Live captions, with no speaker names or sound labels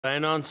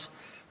Finance.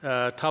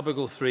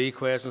 Topical 3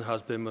 question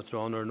has been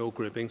withdrawn. There are no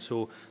grouping,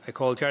 so I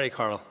call Jerry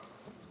Carroll.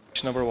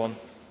 Number 1.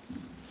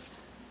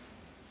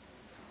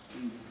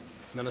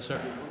 Minister.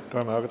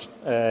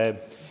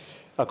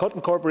 A cut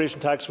in corporation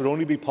tax would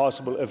only be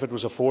possible if it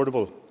was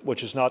affordable,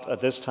 which is not at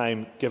this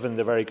time, given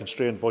the very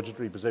constrained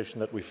budgetary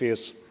position that we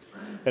face.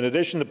 In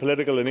addition, the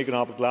political and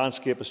economic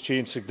landscape has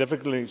changed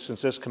significantly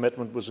since this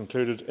commitment was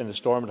included in the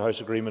Stormont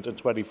House Agreement in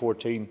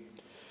 2014.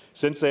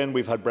 Since then, we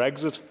have had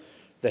Brexit.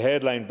 The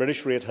headline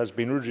British rate has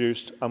been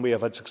reduced, and we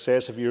have had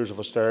successive years of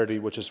austerity,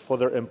 which has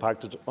further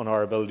impacted on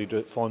our ability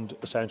to fund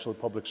essential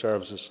public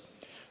services.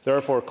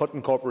 Therefore,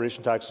 cutting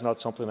corporation tax is not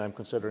something I am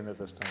considering at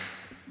this time.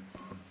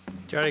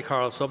 Jerry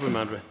Carroll,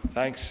 supplementary.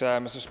 Thanks,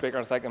 Mr. Speaker.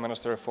 I thank the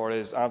Minister for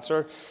his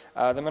answer.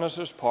 The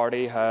Minister's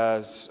party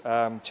has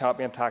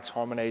championed tax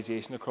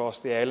harmonisation across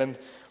the island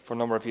for a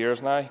number of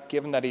years now.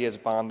 Given that he has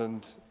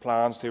abandoned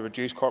plans to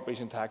reduce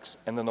corporation tax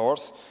in the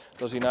north,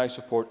 does he now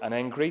support an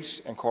increase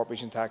in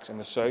corporation tax in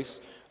the south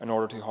in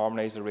order to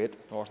harmonise the rate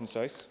north and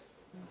south?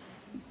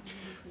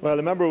 Well,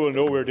 the member will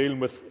know we are dealing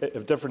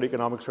with different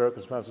economic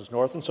circumstances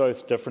north and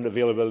south, different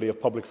availability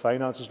of public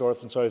finances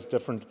north and south,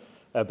 different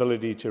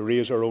ability to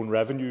raise our own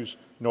revenues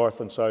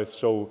north and south.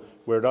 So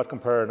we are not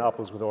comparing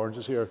apples with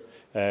oranges here.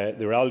 The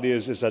reality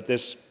is that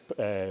this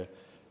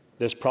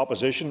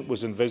proposition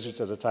was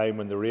envisaged at a time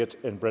when the rate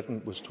in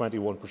Britain was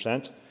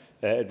 21%.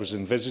 It was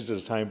envisaged at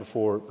a time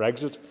before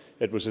Brexit.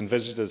 It was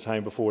envisaged at a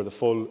time before the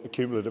full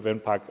cumulative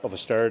impact of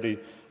austerity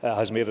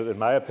has made it, in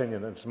my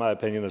opinion, and it's my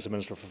opinion as the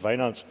Minister for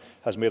Finance,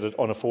 has made it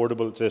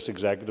unaffordable to this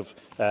executive,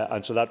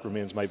 and so that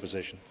remains my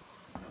position.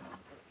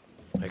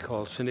 I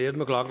call Sinead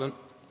McLaughlin.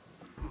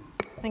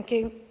 Thank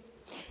you.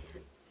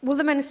 Will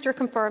the Minister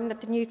confirm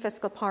that the new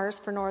fiscal powers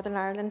for Northern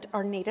Ireland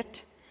are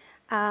needed,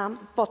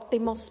 but they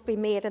must be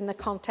made in the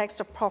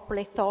context of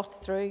properly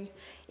thought through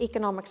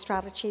economic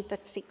strategy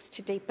that seeks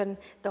to deepen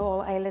the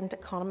all-island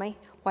economy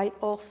while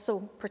also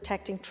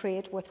protecting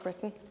trade with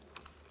Britain?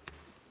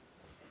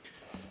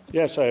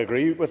 Yes, I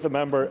agree with the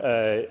member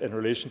in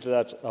relation to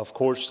that. Of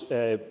course,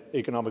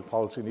 economic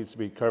policy needs to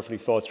be carefully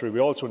thought through. We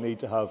also need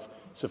to have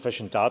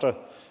sufficient data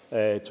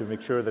to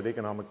make sure that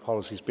economic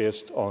policy is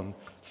based on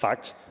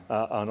fact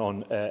and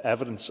on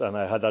evidence. And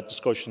I had that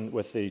discussion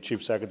with the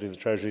Chief Secretary of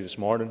the Treasury this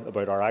morning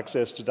about our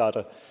access to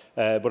data.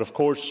 But of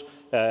course,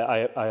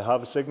 I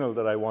have a signal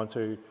that I want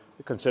to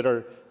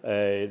consider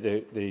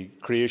the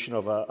creation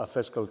of a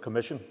fiscal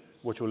commission,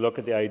 which will look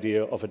at the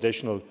idea of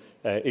additional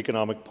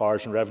economic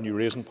powers and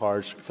revenue-raising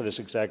powers for this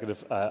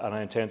executive, and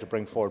I intend to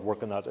bring forward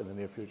work on that in the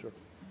near future.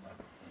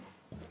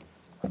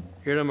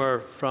 Here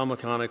from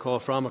McCann. I call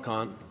from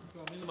McCann.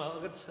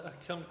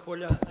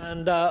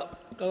 And I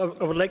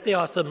would like to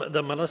ask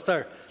the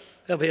Minister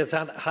if he has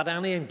had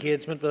any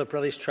engagement with the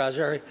British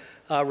Treasury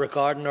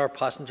regarding our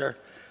passenger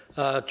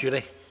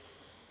duty.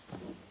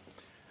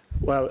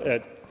 Well,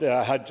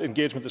 I had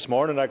engagement this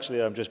morning.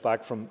 Actually, I'm just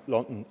back from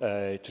London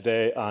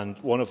today, and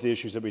one of the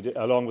issues that we did,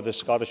 along with the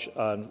Scottish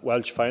and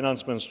Welsh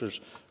finance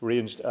ministers,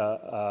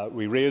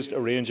 we raised a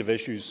range of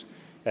issues,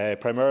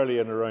 primarily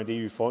in and around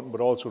EU funding,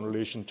 but also in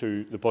relation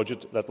to the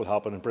budget that will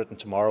happen in Britain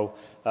tomorrow.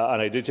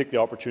 And I did take the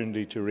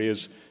opportunity to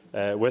raise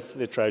with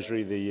the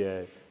Treasury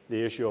the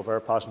issue of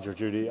air passenger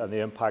duty and the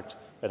impact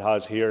it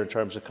has here in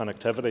terms of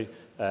connectivity,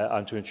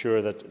 and to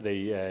ensure that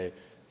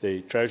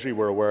the Treasury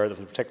were aware of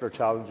the particular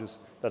challenges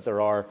that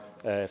there are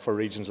for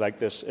regions like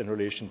this in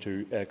relation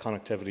to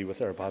connectivity with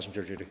air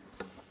passenger duty.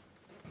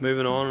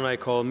 Moving on, and I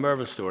call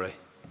Mervyn Storey.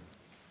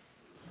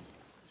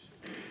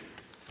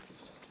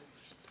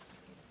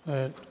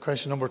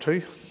 Question number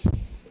 2.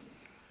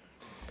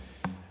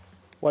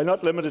 While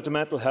not limited to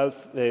mental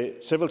health, the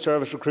civil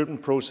service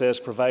recruitment process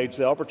provides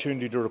the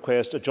opportunity to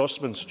request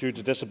adjustments due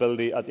to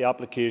disability at the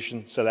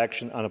application,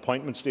 selection and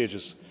appointment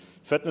stages.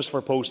 Fitness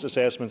for post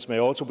assessments may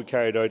also be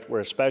carried out where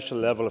a special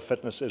level of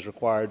fitness is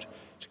required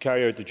to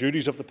carry out the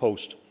duties of the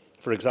post,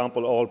 for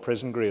example, all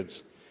prison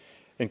grades.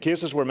 In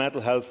cases where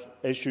mental health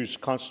issues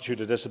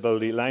constitute a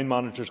disability, line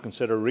managers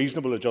consider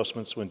reasonable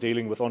adjustments when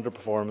dealing with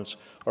underperformance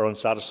or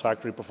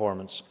unsatisfactory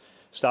performance.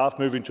 Staff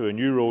moving to a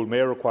new role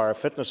may require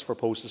fitness for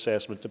post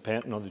assessment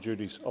depending on the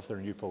duties of their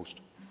new post.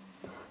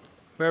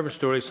 Mervyn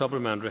Storey,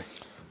 supplementary.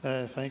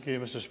 Thank you,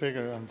 Mr.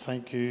 Speaker, and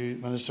thank you,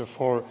 Minister,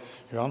 for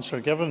your answer.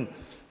 Given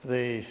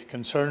the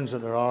concerns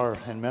that there are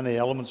in many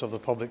elements of the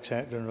public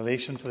sector in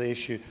relation to the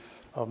issue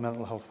of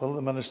mental health, will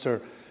the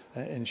Minister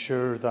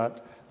ensure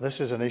that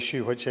this is an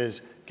issue which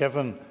is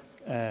given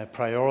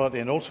priority,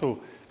 and also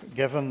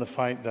given the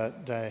fact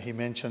that he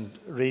mentioned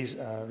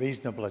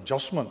reasonable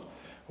adjustment,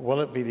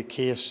 will it be the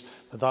case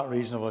that that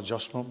reasonable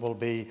adjustment will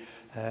be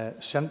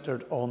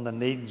centred on the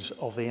needs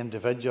of the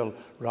individual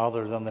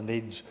rather than the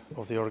needs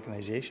of the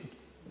organisation?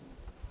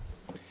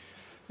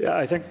 Yeah,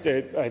 I think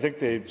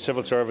the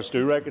civil service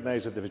do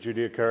recognise that they have a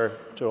duty of care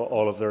to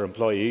all of their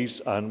employees,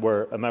 and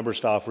where a member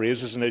staff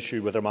raises an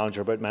issue with their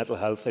manager about mental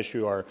health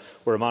issue, or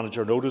where a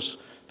manager notice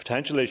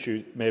potential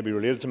issue may be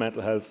related to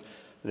mental health,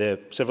 the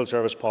civil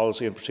service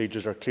policy and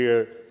procedures are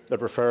clear that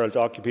referral to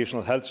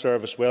occupational health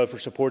service, welfare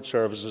support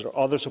services or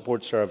other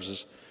support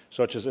services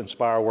such as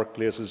Inspire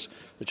Workplaces,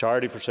 the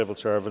Charity for Civil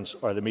Servants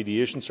or the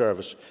Mediation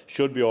Service,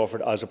 should be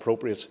offered as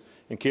appropriate.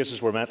 In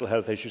cases where mental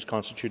health issues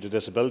constitute a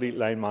disability,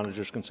 line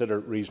managers consider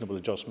reasonable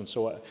adjustments.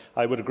 So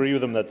I would agree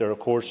with them that there, of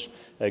course,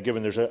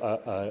 given there's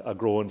a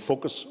growing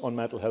focus on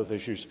mental health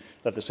issues,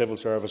 that the civil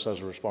service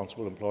as a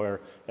responsible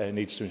employer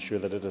needs to ensure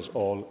that it has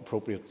all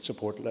appropriate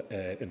support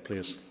in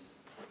place.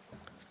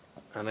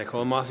 And I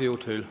call Matthew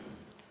O'Toole.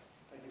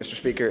 Mr.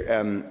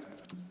 Speaker,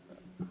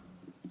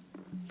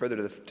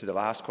 further to the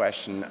last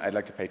question, I'd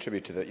like to pay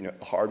tribute to the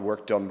hard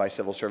work done by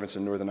civil servants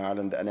in Northern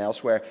Ireland and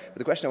elsewhere. But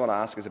the question I want to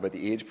ask is about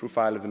the age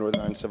profile of the Northern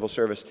Ireland Civil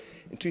Service.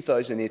 In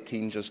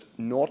 2018, just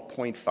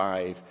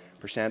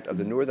 0.5% of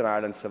the Northern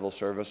Ireland Civil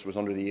Service was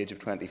under the age of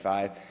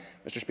 25.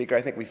 Mr. Speaker,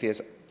 I think we face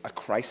a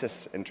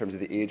crisis in terms of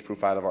the age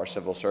profile of our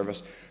civil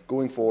service.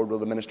 Going forward, will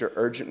the Minister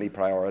urgently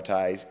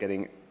prioritise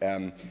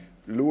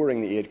lowering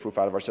the age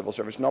profile of our civil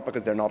service, not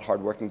because they're not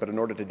hard-working, but in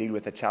order to deal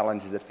with the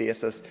challenges that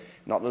face us,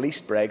 not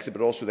least Brexit,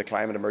 but also the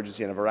climate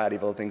emergency and a variety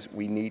of other things?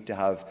 We need to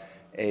have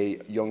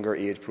a younger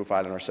age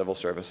profile in our civil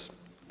service.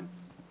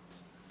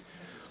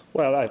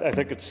 Well, I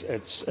think it's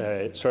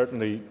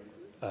certainly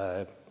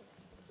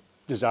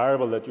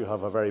desirable that you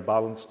have a very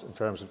balanced, in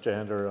terms of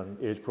gender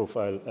and age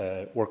profile,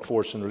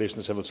 workforce in relation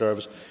to civil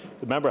service.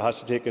 The member has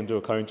to take into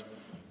account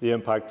the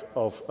impact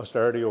of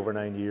austerity over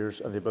 9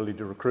 years and the ability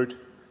to recruit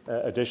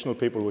additional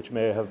people, which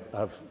may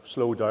have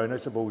slowed down, I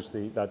suppose,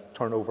 that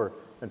turnover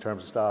in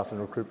terms of staff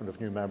and recruitment of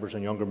new members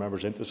and younger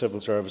members into the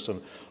civil service.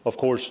 And of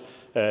course,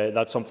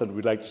 that's something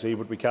we'd like to see,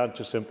 but we can't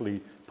just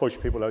simply push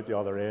people out the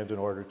other end in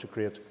order to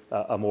create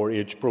a more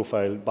age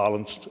profile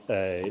balanced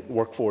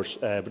workforce.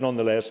 But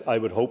nonetheless, I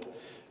would hope,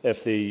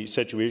 if the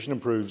situation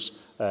improves,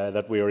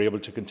 that we are able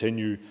to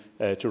continue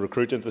to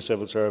recruit into the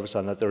civil service,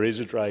 and that there is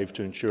a drive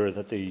to ensure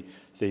that the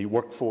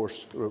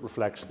workforce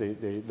reflects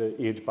the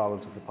age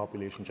balance of the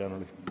population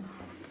generally.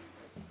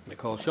 I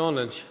call Sean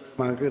Lynch.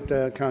 Margaret,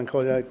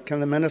 can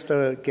the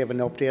Minister give an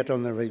update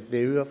on the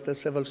review of the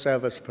civil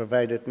service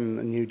provided in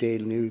the New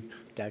Deal, New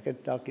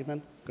Decade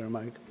document?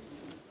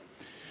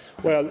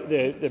 Well,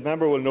 the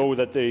member will know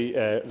that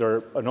there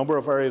are a number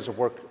of areas of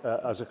work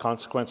as a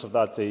consequence of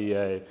that.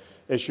 The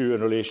issue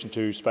in relation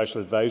to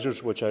special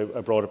advisers, which I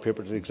brought a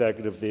paper to the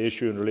Executive, the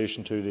issue in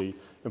relation to the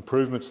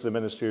improvements to the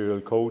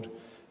Ministerial Code,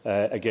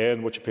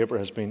 again, which a paper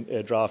has been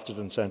drafted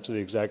and sent to the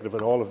Executive,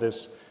 and all of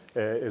this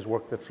is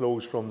work that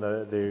flows from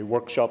the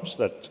workshops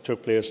that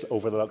took place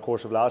over the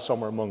course of last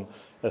summer among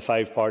the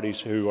 5 parties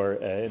who are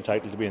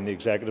entitled to be in the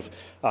Executive.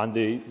 And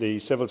the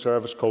Civil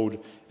Service Code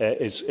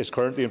is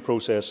currently in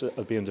process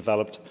of being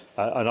developed,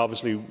 and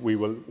obviously we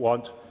will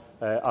want,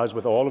 as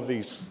with all of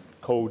these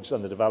codes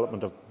and the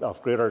development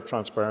of greater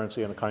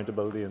transparency and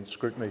accountability and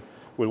scrutiny,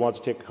 we'll want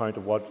to take account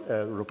of what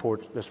the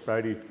report this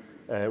Friday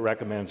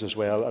recommends as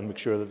well, and make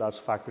sure that that's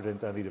factored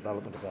into any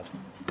development of that.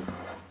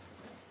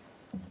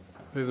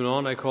 Moving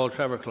on, I call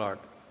Trevor Clark.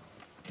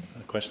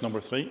 Question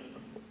number 3.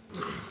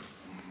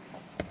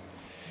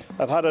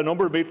 I've had a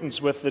number of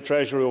meetings with the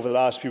Treasury over the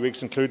last few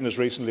weeks, including as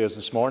recently as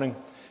this morning.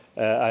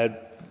 I had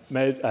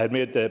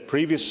made the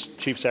previous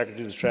Chief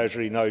Secretary of the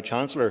Treasury, now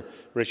Chancellor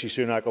Rishi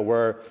Sunak,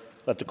 aware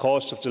that the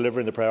cost of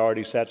delivering the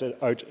priorities set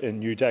out in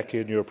New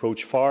Decade, New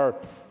Approach far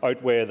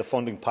outweigh the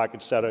funding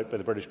package set out by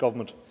the British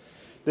Government.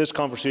 This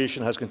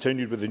conversation has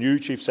continued with the new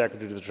Chief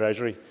Secretary of the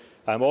Treasury.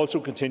 I am also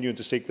continuing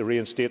to seek the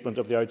reinstatement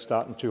of the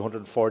outstanding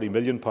 £240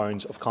 million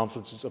of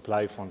Confidence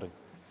Supply funding.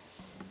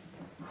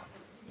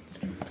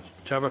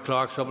 Trevor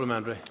Clark,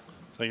 supplementary.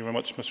 Thank you very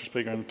much, Mr.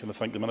 Speaker, and can I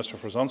thank the Minister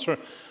for his answer.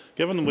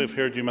 Given we've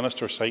heard you,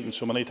 Minister, citing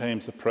so many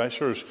times the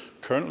pressures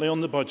currently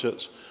on the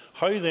budgets,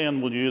 how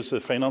then will you, as the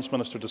Finance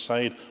Minister,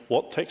 decide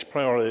what takes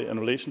priority in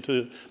relation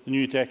to the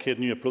New Decade,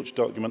 New Approach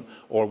document,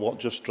 or what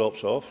just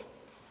drops off?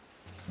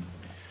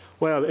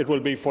 Well, it will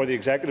be for the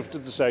Executive to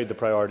decide the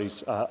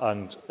priorities,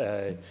 and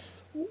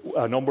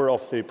a number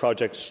of the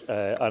projects,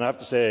 and I have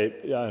to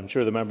say, I'm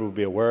sure the member will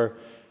be aware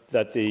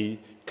that the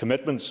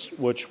commitments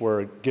which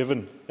were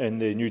given in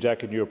the New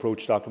Decade, New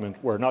Approach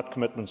document were not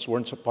commitments,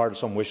 weren't part of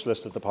some wish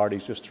list that the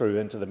parties just threw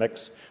into the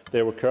mix.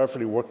 They were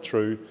carefully worked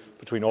through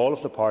between all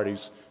of the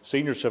parties,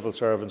 senior civil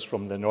servants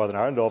from the Northern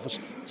Ireland Office,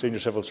 senior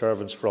civil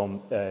servants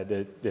from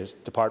the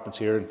departments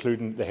here,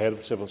 including the head of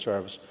the civil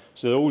service.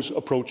 So those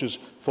approaches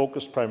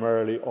focused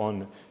primarily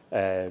on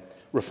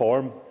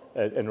reform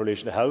in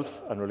relation to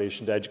health, in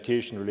relation to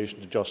education, in relation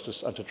to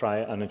justice, and to try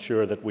and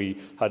ensure that we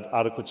had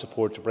adequate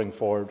support to bring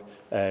forward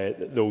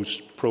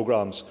those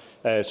programmes.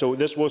 So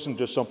this wasn't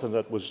just something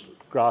that was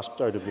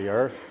grasped out of the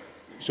air.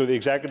 So the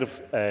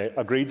Executive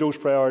agreed those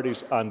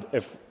priorities, and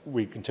if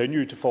we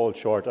continue to fall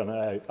short, and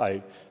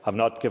I have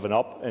not given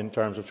up in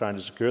terms of trying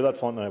to secure that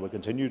fund, and I will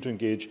continue to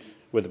engage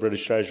with the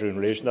British Treasury in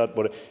relation to that,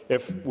 but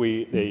if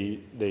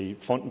the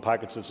funding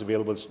package that's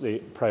available, the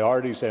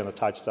priorities then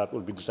attached to that will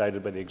be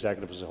decided by the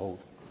Executive as a whole.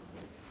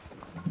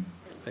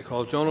 I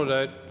call John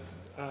O'Dowd.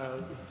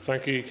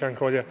 Thank you,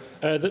 Cairn-Collier.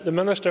 The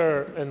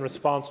Minister, in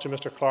response to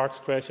Mr Clark's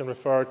question,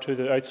 referred to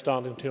the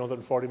outstanding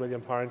 £240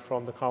 million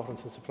from the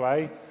Confidence and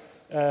Supply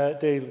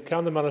deal.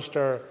 Can the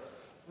Minister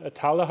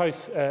Tallaght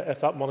House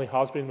if that money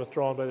has been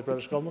withdrawn by the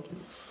British Government?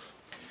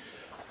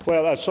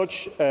 Well, as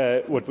such,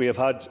 what we have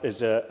had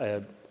is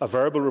a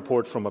verbal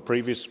report from a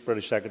previous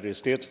British Secretary of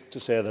State to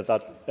say that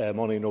that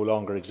money no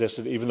longer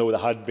existed, even though there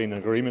had been an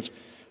agreement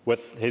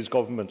with his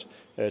government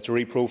to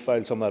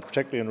reprofile some of that,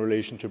 particularly in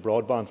relation to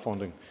broadband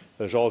funding.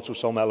 There's also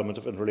some element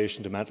of in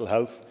relation to mental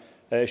health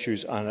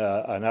issues and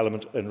an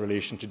element in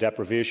relation to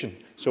deprivation.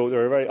 So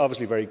there are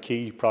obviously very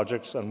key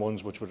projects and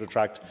ones which would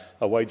attract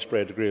a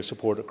widespread degree of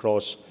support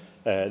across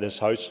this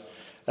House.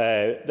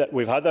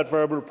 We've had that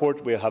verbal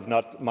report. We have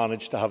not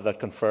managed to have that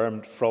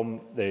confirmed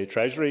from the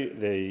Treasury.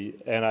 The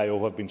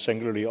NIO have been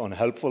singularly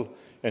unhelpful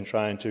in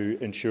trying to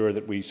ensure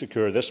that we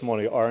secure this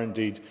money, or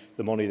indeed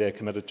the money they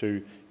committed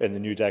to in the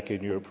New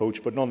Decade New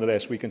Approach. But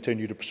nonetheless, we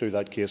continue to pursue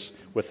that case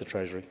with the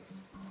Treasury.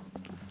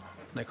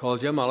 I call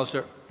Jim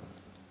Allister.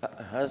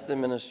 Has the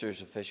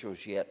Minister's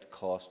officials yet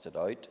costed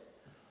out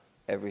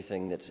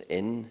everything that's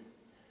in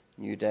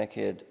New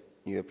Decade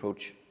New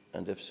Approach?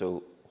 And if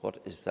so,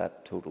 what is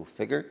that total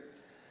figure?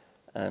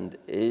 And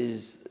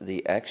is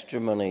the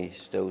extra money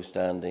still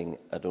standing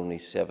at only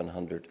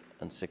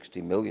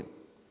 $760 million?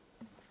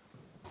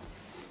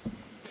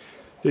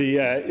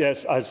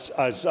 Yes, as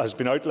has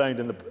been outlined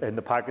in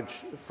the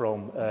package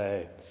from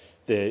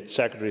the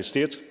Secretary of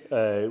State,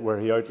 where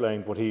he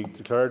outlined what he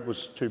declared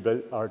was $2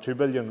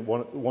 billion.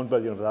 $1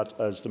 billion of that,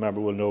 as the member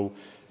will know,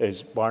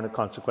 is Barnett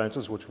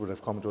consequences, which would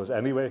have come to us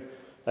anyway.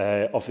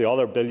 Of the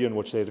other billion,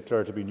 which they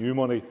declared to be new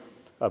money,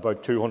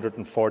 about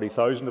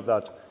 240,000 of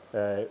that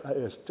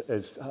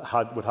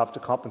would have to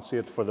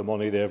compensate for the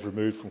money they have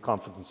removed from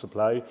confidence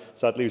supply.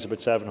 So that leaves about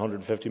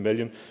 $750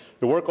 million.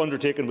 The work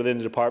undertaken within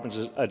the departments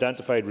has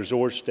identified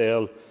resource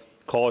scale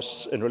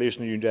costs in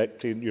relation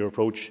to New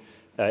Approach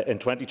in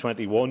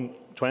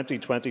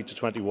 2020 to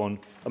 21,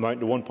 amounting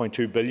to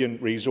 $1.2 billion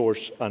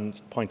resource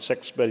and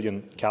 $0.6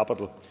 billion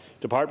capital.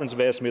 Departments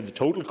have estimated the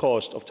total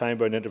cost of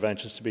time-bound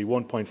interventions to be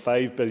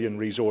 $1.5 billion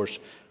resource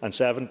and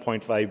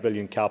 $7.5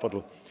 billion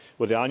capital,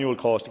 with the annual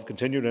cost of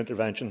continued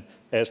intervention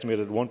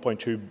estimated at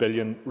 $1.2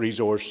 billion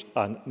resource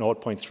and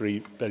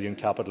 $0.3 billion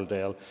capital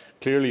DEL.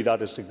 Clearly,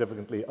 that is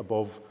significantly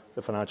above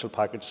the financial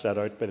package set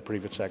out by the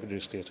previous Secretary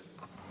of State.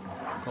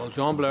 Call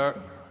John Blair.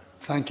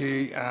 Thank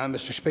you,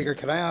 Mr. Speaker.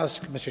 Can I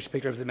ask, Mr.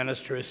 Speaker, if the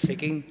Minister is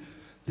seeking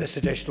this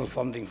additional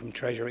funding from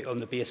Treasury on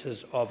the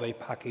basis of a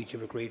package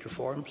of agreed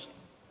reforms?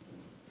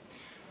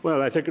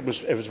 Well, I think it was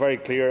very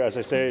clear, as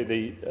I say,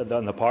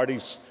 the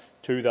parties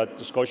to that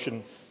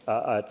discussion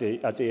at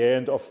the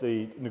end of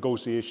the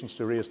negotiations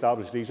to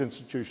re-establish these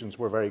institutions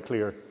were very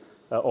clear.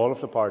 All of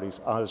the parties,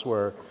 as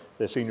were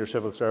the senior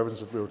civil servants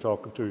that we were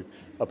talking to,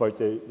 about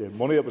the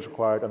money that was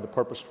required and the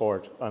purpose for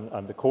it.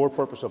 And the core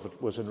purpose of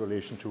it was in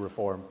relation to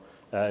reform.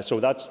 So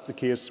that's the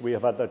case. We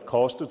have had that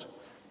costed,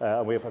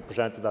 and we have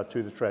presented that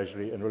to the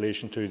Treasury in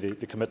relation to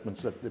the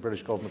commitments that the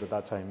British Government at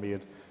that time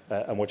made,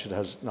 and which it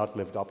has not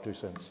lived up to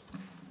since.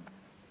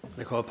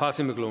 I call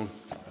Patsy McGlone.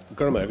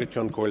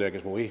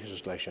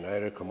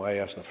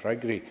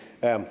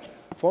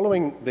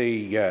 Following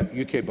the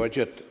UK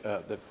budget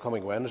the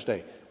coming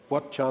Wednesday,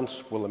 what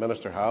chance will the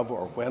Minister have,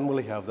 or when will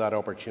he have that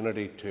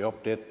opportunity to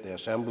update the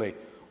Assembly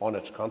on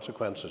its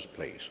consequences,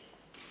 please?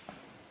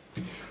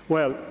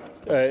 Well,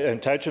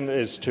 intention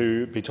is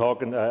to be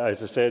talking,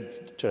 as I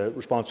said, to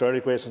respond to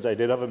earlier questions. I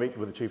did have a meeting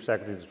with the Chief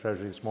Secretary of the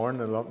Treasury this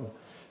morning in London,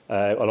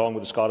 along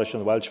with the Scottish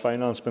and the Welsh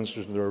Finance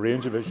Ministers, and there are a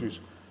range of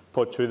issues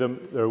put to them.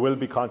 There will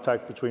be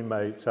contact between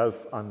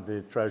myself and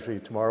the Treasury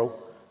tomorrow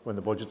when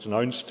the budget is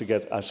announced to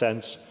get a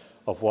sense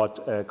of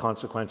what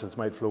consequences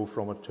might flow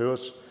from it to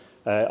us.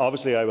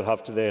 Obviously, I will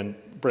have to then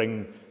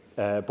bring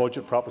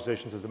budget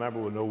propositions. As the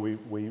member will know,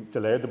 we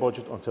delayed the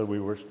budget until we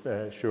were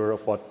sure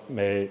of what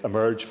may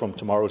emerge from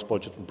tomorrow's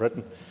budget in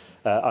Britain.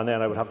 And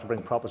then I would have to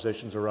bring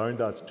propositions around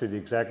that to the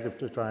Executive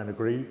to try and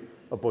agree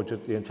a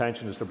budget. The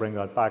intention is to bring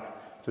that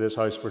back to this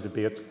House for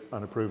debate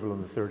and approval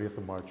on the 30th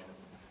of March.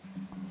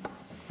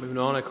 Moving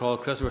on, I call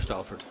Christopher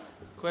Stalford.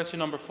 Question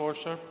number 4,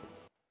 sir.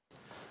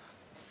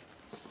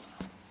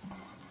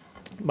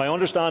 My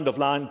understanding of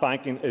land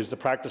banking is the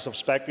practice of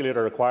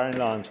speculator acquiring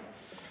land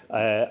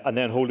and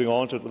then holding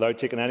on to it without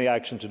taking any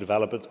action to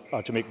develop it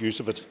or to make use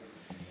of it.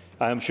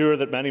 I am sure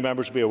that many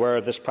members will be aware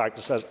of this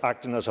practice as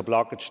acting as a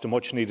blockage to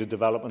much-needed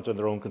development in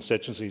their own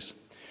constituencies.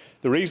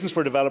 The reasons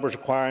for developers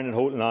acquiring and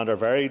holding land are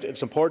varied. It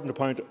is important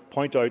to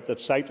point out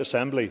that site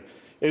assembly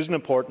is an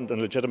important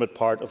and legitimate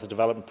part of the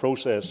development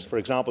process. For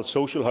example,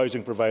 social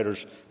housing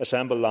providers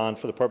assemble land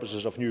for the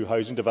purposes of new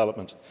housing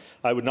development.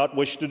 I would not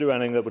wish to do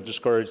anything that would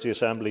discourage the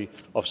assembly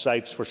of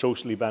sites for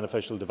socially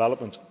beneficial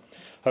development.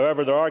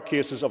 However, there are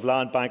cases of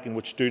land banking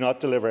which do not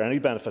deliver any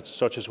benefits,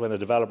 such as when a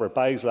developer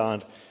buys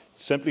land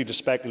simply to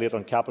speculate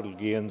on capital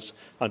gains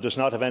and does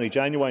not have any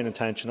genuine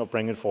intention of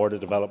bringing forward a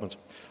development.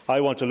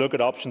 I want to look at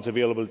options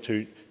available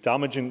to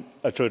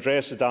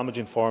address the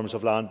damaging forms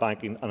of land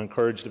banking and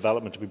encourage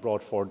development to be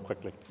brought forward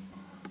quickly.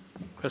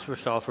 Christopher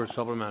Stalford,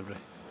 supplementary.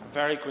 I'm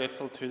very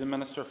grateful to the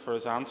Minister for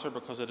his answer,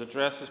 because it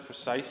addresses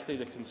precisely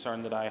the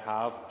concern that I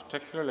have,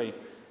 particularly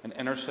in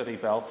inner-city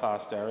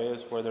Belfast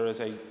areas where there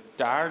is a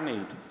dire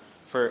need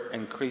for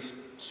increased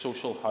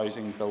social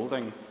housing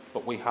building,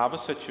 but we have a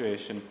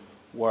situation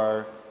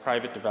where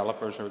private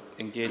developers are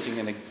engaging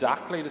in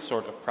exactly the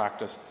sort of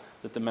practice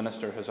that the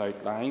Minister has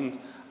outlined.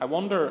 I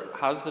wonder,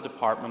 has the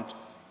Department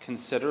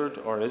considered,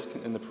 or is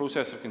in the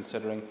process of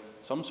considering,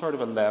 some sort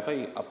of a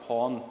levy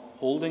upon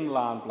holding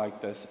land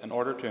like this in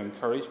order to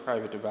encourage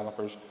private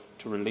developers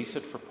to release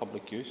it for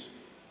public use?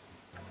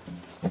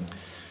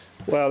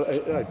 Well,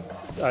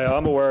 I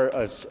am aware,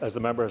 as the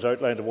member has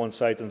outlined, of one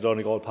site in the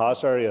Donegal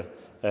Pass area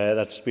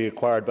that's being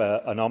acquired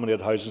by a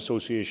nominated housing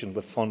association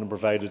with funding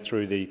provided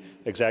through the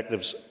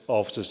Executive's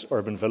Office's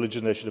Urban Village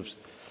initiatives,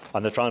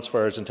 and the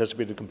transfer is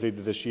anticipated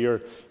completed this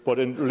year. But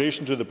in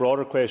relation to the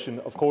broader question,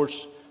 of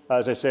course,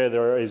 as I say,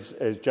 there is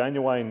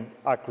genuine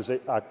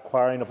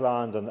acquiring of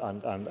land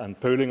and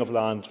pooling of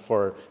land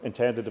for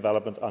intended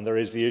development, and there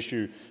is the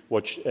issue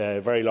which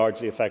very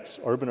largely affects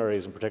urban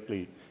areas, and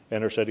particularly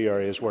inner city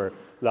areas where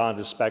land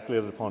is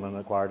speculated upon and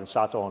acquired and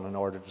sat on in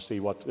order to see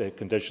what the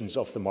conditions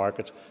of the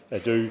market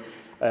do.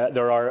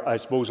 There are, I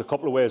suppose, a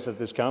couple of ways that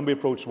this can be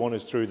approached. One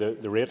is through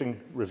the rating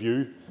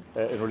review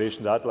in relation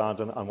to that land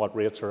and what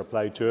rates are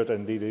applied to it,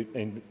 and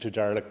indeed to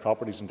derelict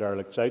properties and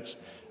derelict sites.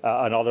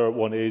 Another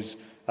one is,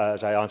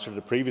 as I answered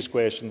the previous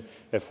question,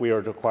 if we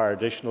are to acquire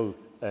additional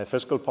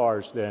fiscal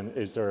powers, then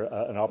is there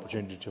an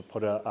opportunity to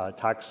put a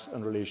tax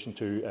in relation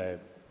to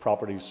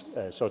properties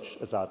such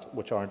as that,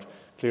 which aren't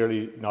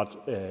clearly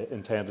not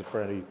intended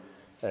for any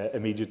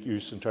immediate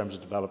use in terms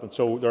of development.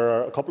 So there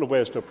are a couple of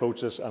ways to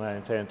approach this, and I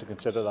intend to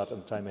consider that in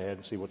the time ahead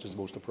and see which is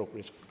most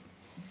appropriate.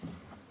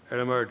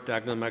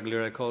 Dagnan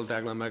McAleer. I call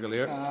Dagnan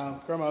McAleer.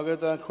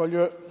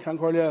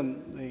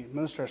 The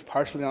Minister has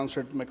partially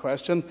answered my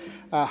question.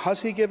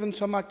 Has he given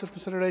some active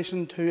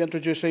consideration to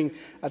introducing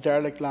a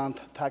derelict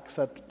land tax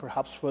that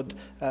perhaps would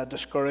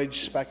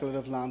discourage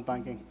speculative land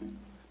banking?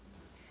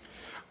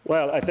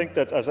 Well, I think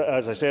that, as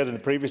I said in the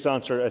previous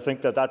answer, I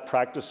think that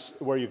practice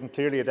where you can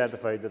clearly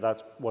identify that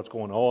that's what's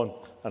going on,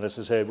 and as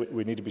I say,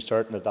 we need to be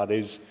certain that that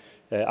is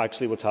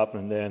actually what's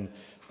happening then.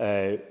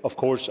 Of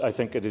course, I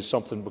think it is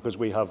something because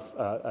we have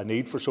a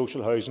need for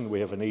social housing,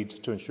 we have a need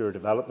to ensure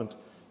development,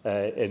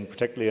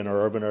 particularly in our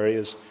urban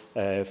areas,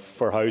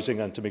 for housing,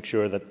 and to make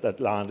sure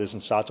that land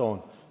isn't sat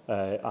on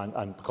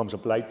and becomes a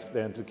blight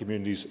then to the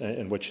communities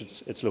in which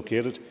it's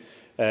located.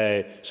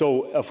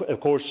 So, of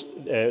course,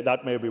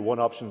 that may be one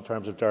option in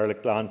terms of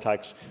derelict land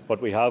tax.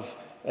 What we have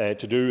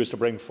to do is to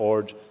bring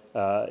forward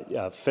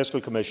a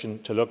fiscal commission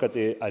to look at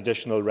the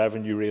additional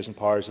revenue-raising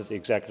powers that the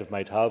Executive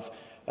might have.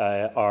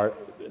 As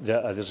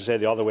I say,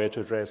 the other way to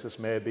address this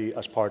may be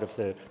as part of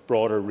the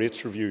broader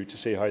rates review to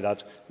see how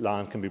that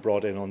land can be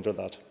brought in under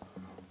that.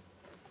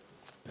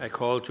 I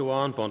call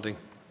Joanne Bunting.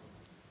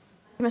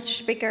 Mr.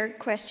 Speaker,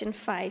 question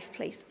 5,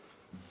 please.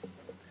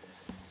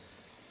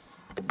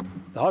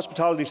 The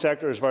hospitality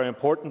sector is very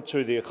important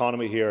to the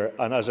economy here,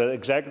 and as an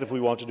Executive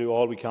we want to do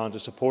all we can to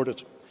support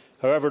it.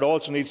 However, it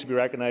also needs to be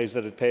recognised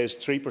that it pays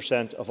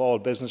 3% of all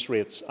business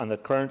rates, and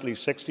that currently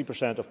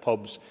 60% of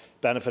pubs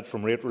benefit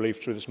from rate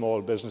relief through the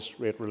small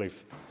business rate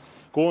relief.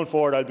 Going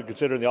forward, I will be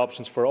considering the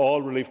options for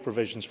all relief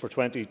provisions for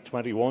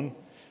 2021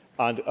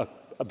 and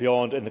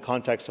beyond in the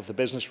context of the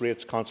business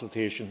rates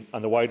consultation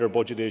and the wider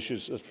budget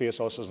issues that face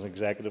us as an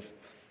Executive.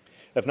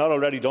 If not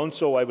already done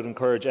so, I would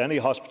encourage any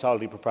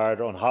hospitality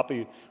proprietor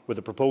unhappy with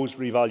the proposed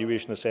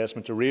revaluation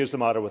assessment to raise the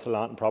matter with the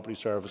Land and Property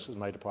Service in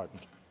my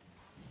department.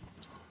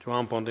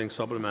 Joanne Bunting,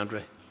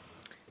 supplementary.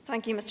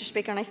 Thank you, Mr.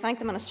 Speaker, and I thank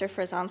the Minister for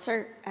his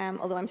answer,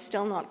 although I'm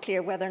still not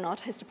clear whether or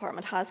not his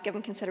department has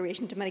given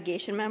consideration to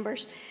mitigation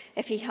members.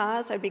 If he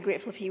has, I'd be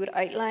grateful if he would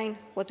outline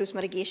what those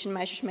mitigation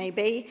measures may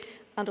be,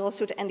 and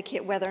also to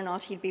indicate whether or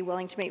not he'd be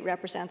willing to meet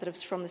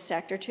representatives from the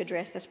sector to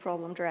address this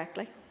problem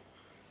directly.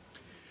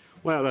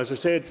 Well, as I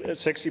said,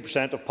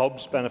 60% of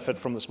pubs benefit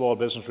from the small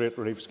business rate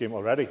relief scheme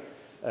already.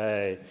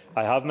 I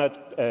have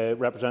met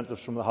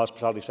representatives from the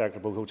hospitality sector,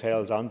 both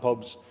hotels and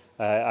pubs.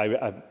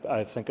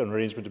 I think an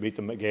arrangement to meet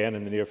them again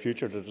in the near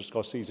future to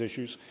discuss these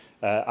issues.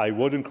 I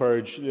would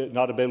encourage,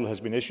 not a bill has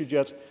been issued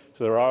yet,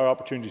 so there are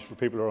opportunities for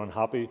people who are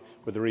unhappy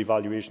with the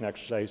revaluation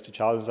exercise to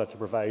challenge that, to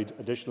provide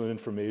additional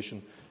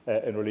information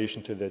in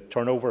relation to the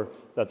turnover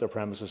that their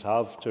premises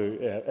have,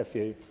 if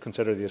they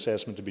consider the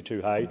assessment to be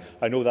too high.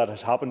 I know that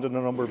has happened on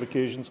a number of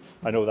occasions.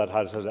 I know that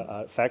has an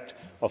effect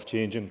of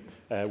changing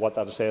what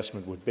that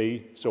assessment would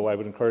be. So I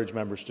would encourage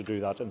members to do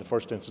that in the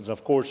first instance.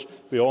 Of course,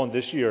 beyond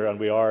this year, and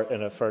we are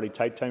in a fairly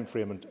tight time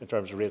frame in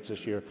terms of rates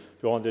this year,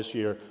 beyond this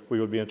year we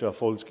will be into a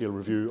full-scale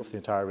review of the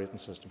entire rating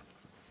system.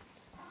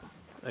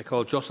 I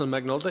call Jocelyn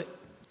McNulty.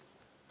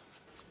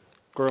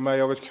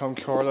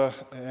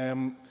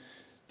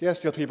 The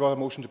SDLP brought a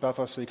motion to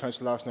Belfast City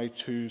Council last night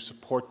to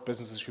support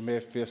businesses who may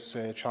face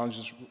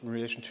challenges in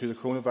relation to the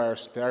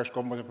coronavirus. The Irish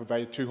Government have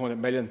provided €200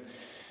 million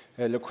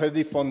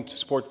liquidity fund to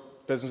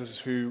support businesses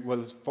who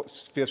will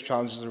face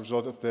challenges as a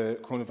result of the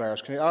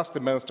coronavirus. Can I ask the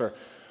Minister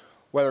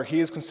whether he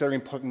is considering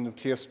putting in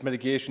place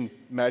mitigation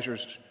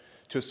measures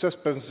to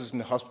assist businesses in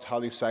the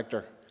hospitality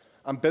sector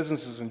and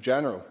businesses in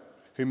general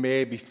who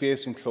may be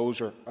facing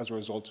closure as a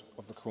result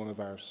of the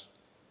coronavirus?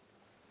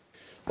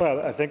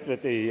 Well, I think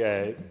that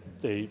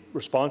the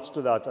response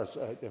to that, as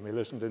I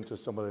listened into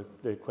some of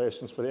the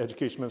questions for the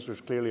Education Minister,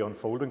 is clearly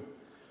unfolding.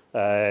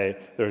 There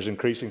is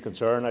increasing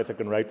concern, I think,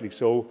 and rightly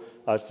so,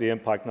 as to the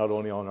impact not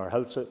only on our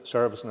health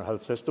service and our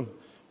health system,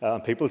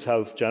 and people's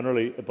health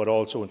generally, but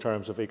also in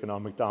terms of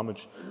economic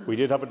damage. We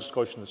did have a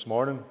discussion this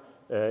morning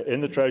in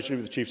the Treasury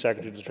with the Chief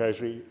Secretary of the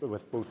Treasury,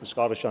 with both the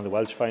Scottish and the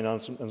Welsh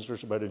Finance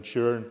Ministers, about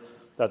ensuring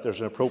that there is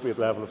an appropriate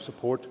level of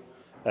support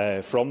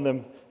from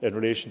them in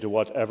relation to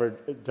whatever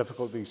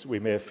difficulties we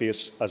may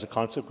face as a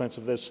consequence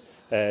of this.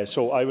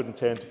 So I would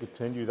intend to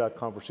continue that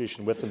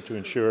conversation with them to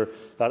ensure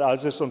that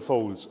as this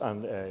unfolds,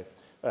 and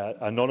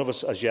none of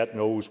us as yet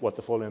knows what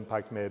the full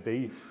impact may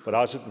be, but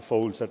as it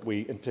unfolds, that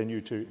we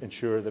continue to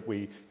ensure that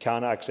we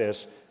can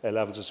access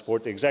levels of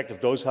support. The Executive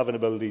does have an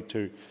ability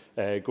to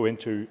go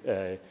into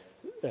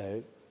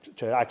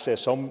to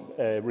access some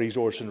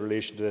resource in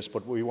relation to this,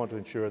 but we want to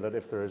ensure that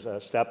if there is a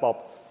step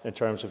up in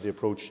terms of the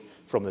approach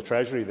from the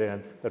Treasury,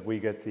 then that we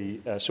get the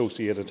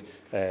associated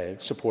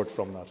support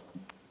from that.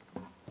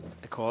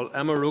 I call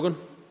Emma Rogan.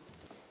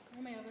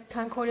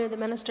 Concordia, the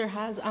Minister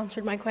has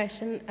answered my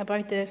question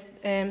about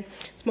the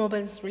small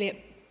business rates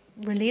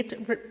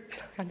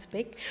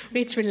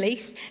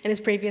relief in his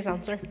previous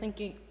answer. Thank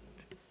you.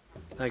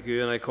 Thank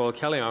you, and I call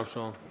Kelly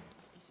Armstrong.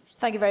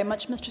 Thank you very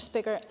much, Mr.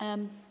 Speaker.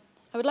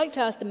 I would like to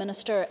ask the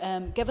Minister,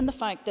 given the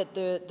fact that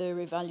the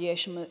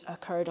revaluation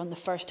occurred on the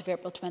 1st of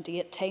April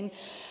 2018,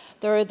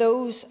 there are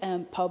those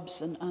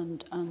pubs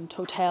and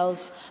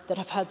hotels that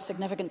have had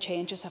significant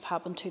changes have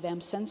happened to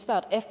them since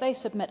that. If they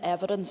submit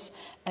evidence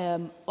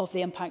of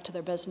the impact to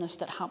their business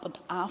that happened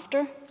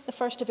after the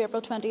 1st of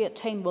April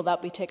 2018, will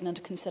that be taken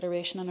into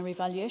consideration in a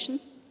revaluation?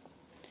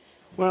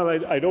 Well,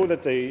 I know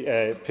that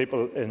the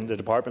people in the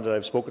department that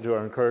I've spoken to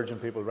are encouraging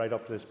people right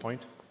up to this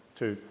point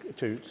to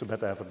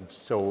submit evidence.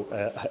 So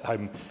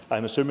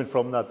I'm assuming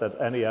from that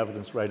any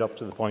evidence right up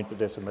to the point that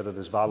they submitted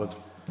is valid.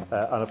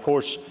 And of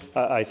course,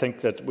 I think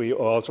that we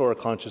also are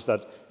conscious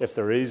that if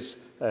there is,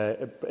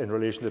 in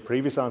relation to the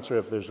previous answer,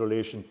 if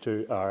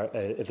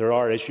there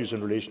are issues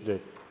in relation to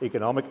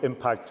economic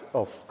impact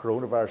of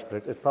coronavirus,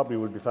 but it probably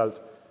would be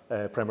felt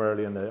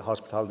primarily in the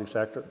hospitality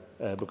sector,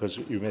 because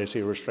you may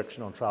see a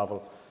restriction on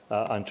travel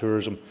and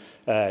tourism.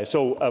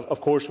 So, of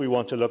course, we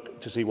want to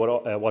look to see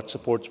what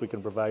supports we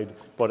can provide.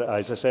 But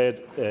as I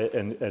said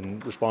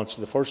in response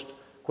to the first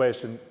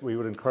question, we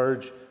would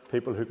encourage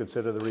people who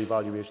consider the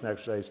revaluation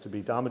exercise to be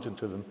damaging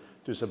to them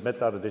to submit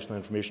that additional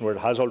information. Where it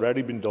has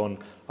already been done,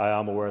 I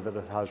am aware that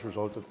it has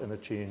resulted in a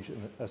change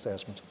in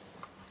assessment.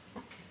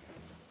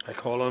 I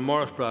call on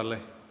Maurice Bradley.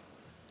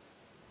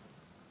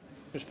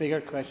 Mr. Speaker,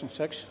 question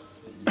 6.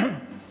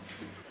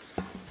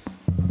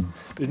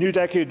 The New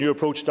Decade New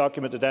Approach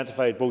document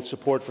identified both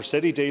support for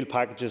City Deal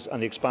packages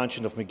and the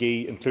expansion of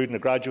Magee, including a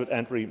graduate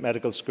entry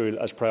medical school,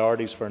 as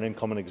priorities for an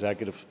incoming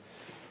executive.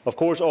 Of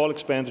course, all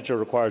expenditure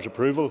requires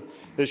approval.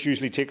 This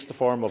usually takes the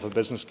form of a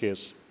business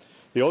case.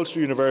 The Ulster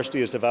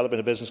University is developing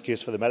a business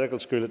case for the medical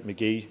school at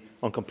Magee.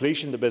 On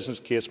completion, the business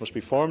case must be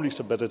formally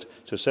submitted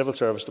to a Civil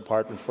Service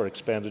Department for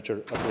expenditure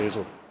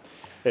appraisal.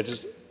 It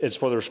is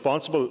for the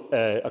responsible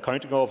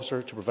accounting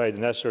officer to provide the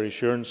necessary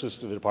assurances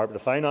to the Department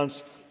of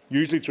Finance,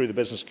 usually through the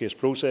business case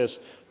process,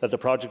 that the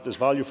project is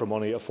value for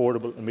money,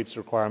 affordable and meets the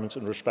requirements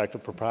in respect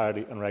of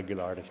propriety and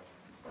regularity.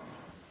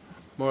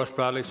 Maurice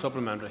Bradley,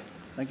 supplementary.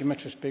 Thank you,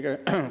 Mr. Speaker.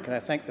 Can I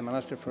thank the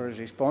Minister for his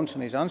response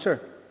and his answer?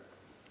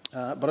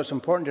 But it's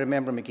important to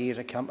remember Magee is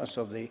a campus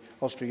of the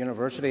Ulster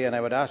University, and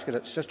I would ask that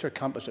its sister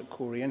campus at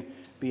Coleraine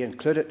be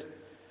included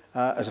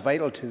as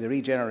vital to the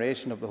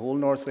regeneration of the whole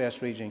North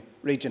West region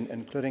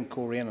including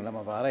Coleraine and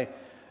Limavady,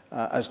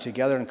 as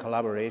together in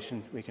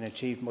collaboration we can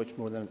achieve much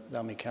more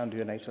than we can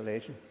do in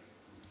isolation.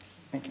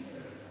 Thank you.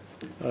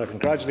 I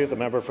congratulate the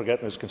member for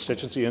getting his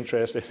constituency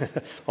interested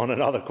on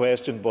another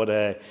question, but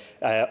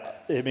I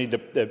mean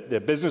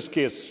the business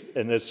case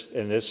in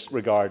this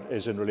regard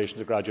is in relation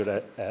to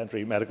graduate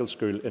entry medical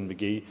school in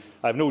Magee.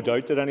 I have no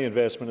doubt that any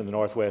investment in the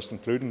North West,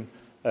 including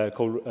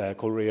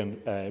Coleraine,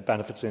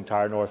 benefits the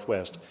entire North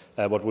West.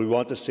 What we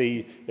want to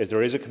see is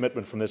there is a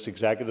commitment from this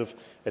executive.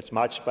 It's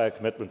matched by a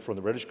commitment from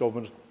the British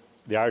Government.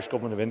 The Irish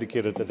Government have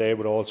indicated that they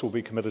would also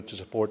be committed to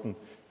supporting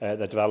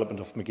the development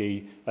of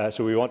Magee.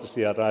 So we want to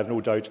see that. I have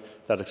no doubt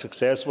that a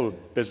successful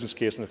business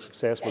case and a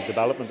successful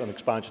development and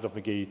expansion of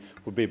Magee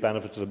would be a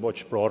benefit to the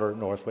much broader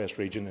North West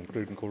region,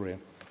 including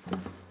Coleraine.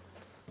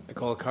 I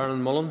call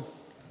Karen Mullen.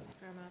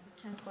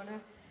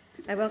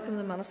 I welcome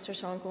the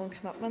Minister's ongoing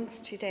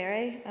commitments to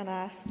Derry and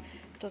ask,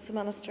 does the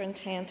Minister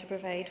intend to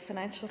provide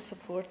financial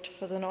support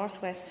for the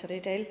North West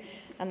City Deal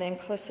and the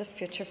Inclusive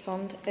Future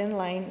Fund in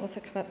line with the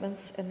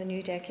commitments in the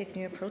New Decade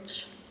New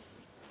Approach?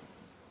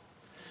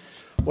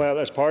 Well,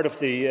 as part of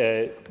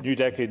the New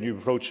Decade New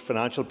Approach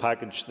financial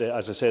package,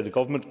 as I said, the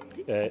Government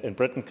in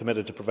Britain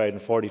committed to providing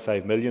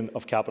 45 million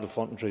of capital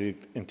funding to the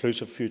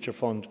Inclusive Future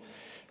Fund.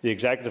 The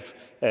Executive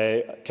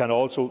can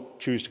also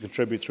choose to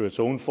contribute through its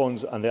own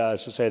funds, and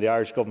as I say, the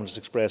Irish Government has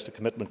expressed a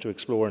commitment to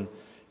exploring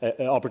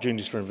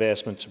opportunities for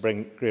investment to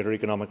bring greater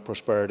economic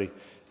prosperity.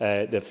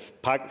 The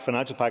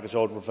financial package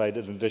also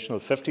provided an additional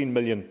 15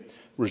 million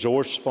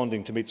resource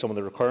funding to meet some of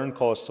the recurrent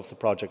costs of the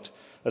project.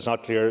 It's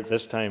not clear at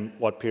this time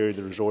what period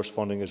the resource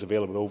funding is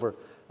available over.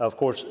 Of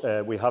course,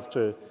 we have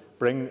to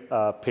bring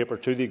a paper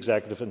to the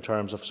Executive in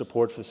terms of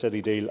support for the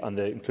City deal and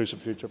the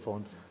Inclusive Future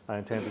Fund. I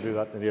intend to do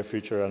that in the near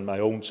future, and my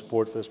own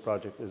support for this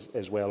project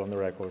is well on the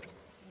record.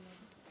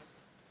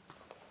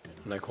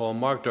 And I call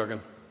Mark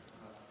Durgan.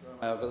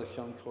 Thank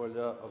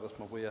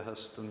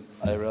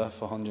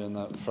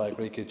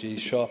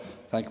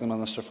the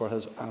Minister for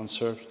his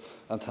answer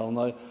until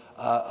now.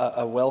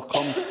 I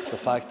welcome the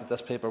fact that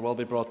this paper will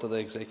be brought to the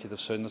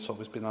Executive soon. It's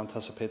always been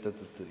anticipated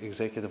that the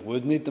Executive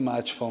would need to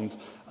match fund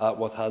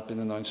what had been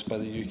announced by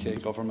the UK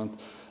Government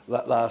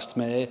last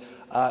May.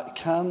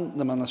 Can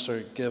the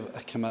Minister give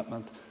a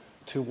commitment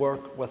to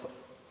work with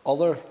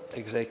other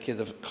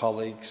Executive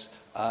colleagues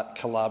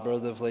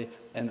collaboratively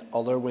in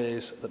other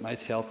ways that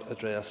might help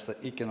address the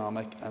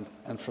economic and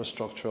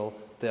infrastructural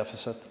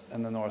deficit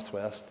in the North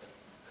West?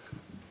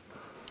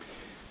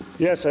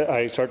 Yes,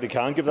 I certainly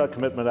can give that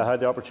commitment. I had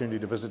the opportunity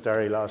to visit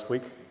Derry last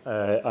week,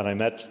 and I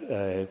met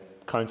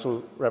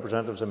council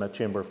representatives, I met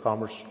Chamber of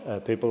Commerce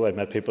people, I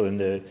met people in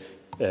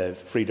the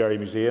Free Derry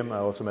Museum, I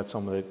also met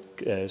some of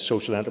the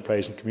social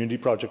enterprise and community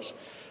projects.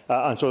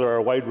 And so there are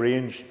a wide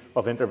range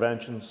of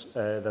interventions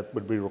that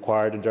would be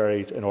required in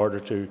Derry in order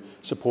to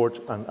support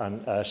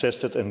and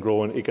assist it in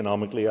growing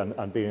economically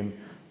and being,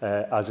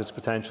 as its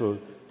potential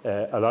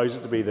allows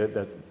it to be,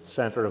 the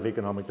centre of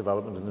economic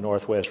development in the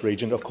North West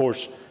region. Of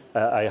course,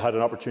 I had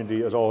an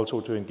opportunity as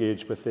also to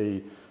engage with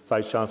the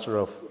Vice-Chancellor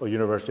of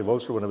University of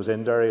Ulster when I was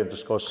in Derry and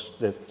discuss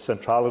the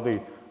centrality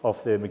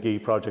of the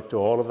McGee project to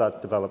all of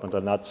that development,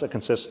 and that's a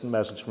consistent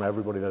message from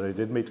everybody that I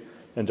did meet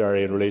in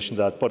Derry in relation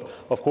to that. But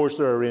of course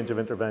there are a range of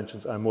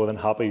interventions. I'm more than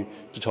happy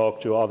to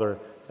talk to other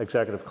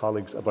Executive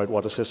colleagues about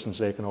what assistance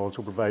they can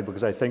also provide,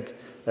 because I think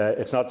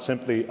it's not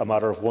simply a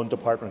matter of one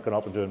department going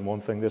up and doing one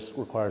thing. This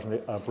requires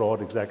a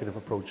broad Executive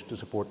approach to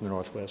supporting the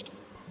North West.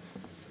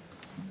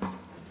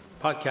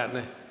 Pat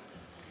Catley.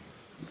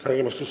 Thank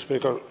you, Mr.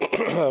 Speaker.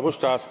 I wish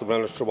to ask the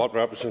Minister what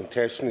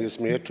representation he has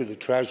made to the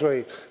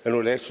Treasury in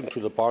relation to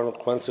the Barnett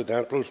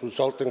coincidentals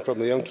resulting from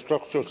the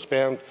infrastructure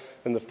spend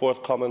in the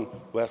forthcoming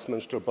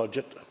Westminster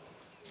budget.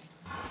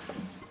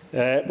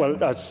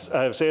 Well, as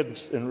I have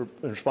said in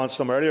response to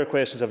some earlier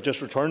questions, I have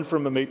just returned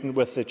from a meeting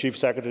with the Chief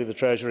Secretary of the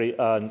Treasury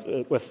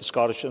and with the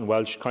Scottish and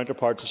Welsh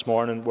counterparts this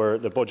morning, where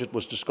the budget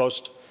was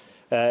discussed.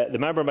 The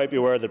member might be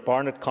aware that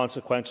Barnett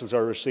consequentials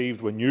are received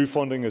when new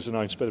funding is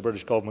announced by the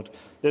British Government.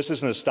 This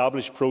is an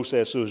established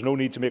process, so there is no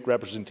need to make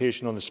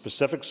representation on the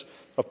specifics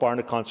of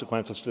Barnett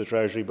consequentials to the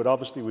Treasury. But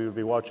obviously we will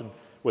be watching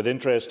with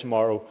interest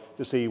tomorrow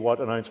to see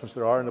what announcements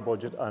there are in the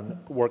budget and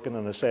working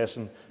and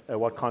assessing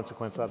what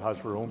consequence that has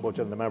for our own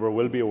budget. And the member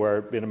will be aware,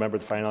 being a member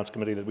of the Finance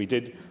Committee, that we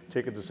did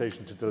take a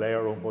decision to delay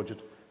our own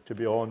budget to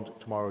beyond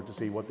tomorrow to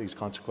see what these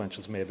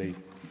consequentials may be.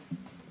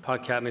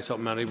 Pat Catley,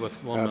 supplementary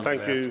with 1 minute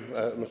Thank you,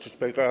 Mr.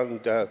 Speaker.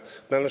 And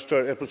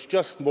Minister, it was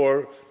just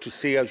more to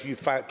see, as you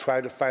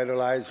try to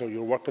finalise, or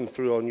you're working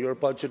through on your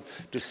budget,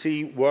 to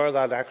see where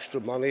that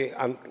extra money,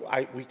 and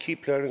we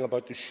keep hearing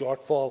about the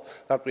shortfall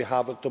that we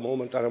have at the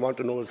moment, and I want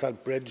to know, is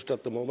that bridged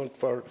at the moment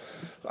for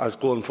us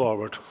going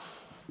forward?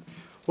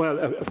 Well,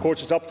 of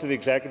course, it's up to the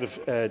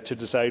Executive to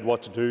decide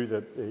what to do.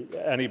 That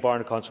any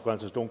Barnett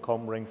consequences don't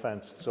come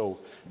ring-fenced, so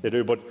they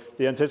do. But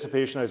the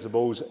anticipation, I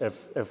suppose,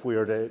 if we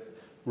are to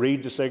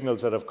read the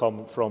signals that have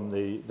come from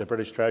the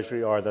British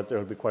Treasury, are that there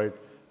will be quite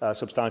a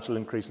substantial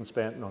increase in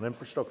spending on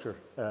infrastructure,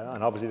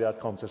 and obviously that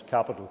comes as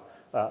capital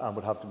and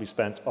would have to be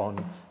spent on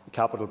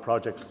capital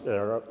projects.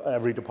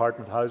 Every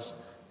department has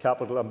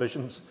capital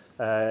ambitions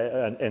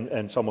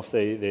in some of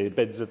the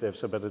bids that they've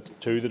submitted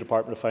to the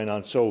Department of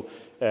Finance. So,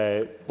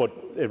 but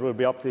it will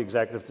be up to the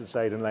Executive to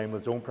decide, in line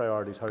with its own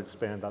priorities, how to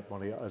spend that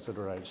money as it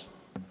arrives.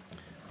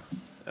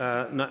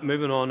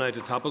 Moving on now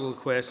to topical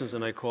questions,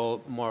 and I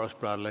call Maurice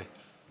Bradley.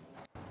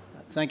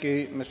 Thank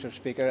you, Mr.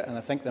 Speaker, and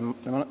I think the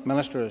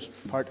Minister has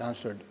part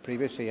answered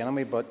previously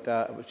anyway, but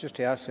it was just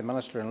to ask the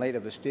Minister, in light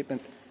of the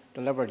statement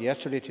delivered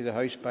yesterday to the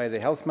House by the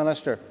Health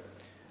Minister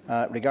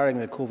regarding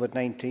the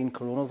COVID-19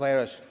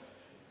 coronavirus,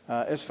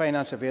 is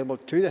finance available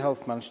to the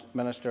Health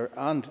Minister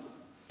and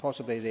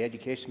possibly the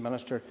Education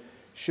Minister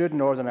should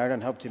Northern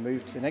Ireland have to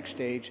move to the next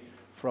stage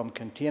from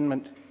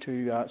containment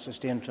to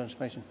sustained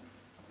transmission?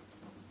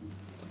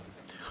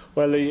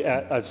 Well,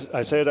 as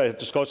I said, I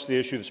discussed the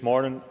issue this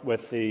morning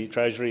with the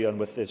Treasury and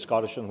with the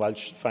Scottish and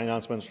Welsh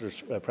Finance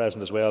Ministers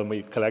present as well, and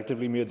we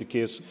collectively made the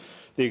case.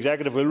 The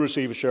Executive will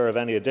receive a share of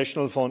any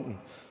additional funding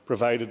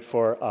provided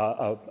for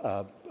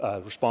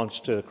a response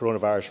to the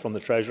coronavirus from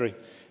the Treasury.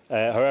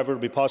 However, it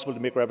will be possible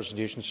to make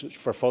representations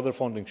for further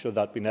funding should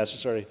that be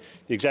necessary.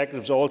 The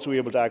Executive is also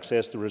able to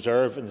access the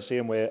reserve in the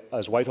same way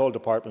as Whitehall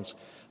departments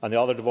and the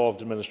other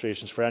devolved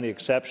administrations for any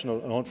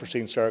exceptional and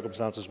unforeseen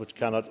circumstances which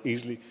cannot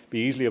be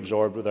easily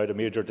absorbed without a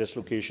major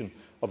dislocation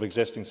of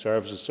existing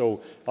services.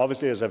 So,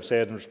 obviously, as I have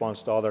said in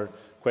response to other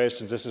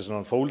questions, this is an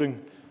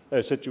unfolding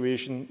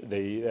situation.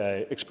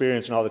 The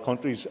experience in other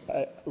countries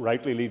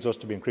rightly leads us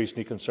to be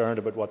increasingly concerned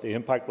about what the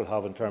impact will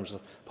have in terms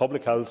of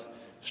public health,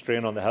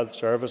 strain on the health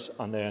service,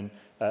 and then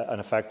an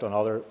effect on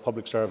other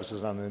public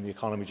services and in the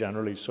economy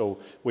generally. So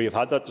we have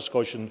had that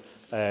discussion.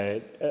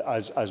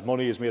 As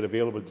money is made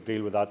available to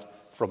deal with that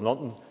from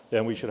London,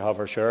 then we should have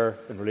our share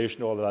in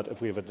relation to all of that.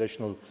 If we have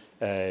additional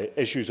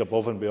issues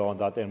above and beyond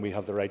that, then we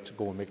have the right to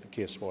go and make the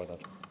case for that.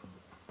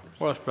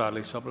 Ross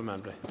Bradley,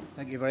 supplementary.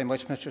 Thank you very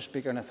much, Mr.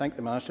 Speaker, and I thank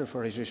the Minister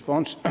for his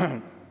response.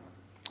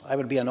 I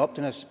would be an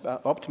optimist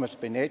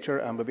by nature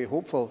and would be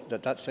hopeful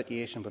that that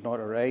situation would not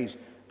arise,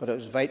 but it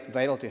is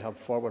vital to have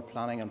forward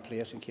planning in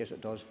place in case it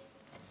does.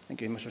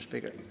 Thank you, Mr.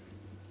 Speaker.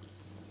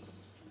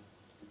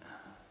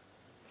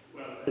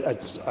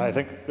 I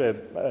think,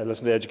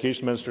 listen to the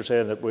Education Minister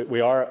saying that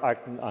we are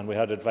acting, and we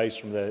had advice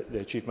from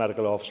the Chief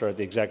Medical Officer at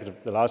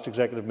the last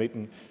executive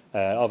meeting.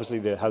 Obviously,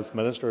 the Health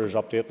Minister is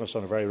updating us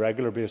on a very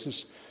regular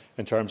basis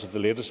in terms of the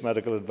latest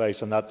medical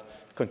advice, and that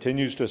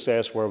continues to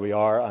assess where we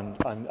are.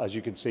 And as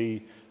you can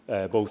see,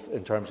 both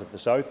in terms of the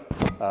South,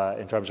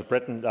 in terms of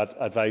Britain, that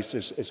advice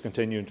is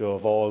continuing to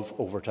evolve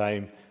over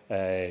time.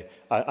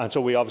 And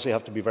so we obviously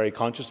have to be very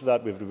conscious of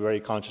that. We have to be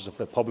very conscious of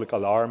the public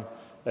alarm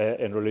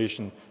in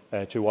relation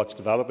to what's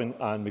developing,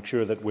 and make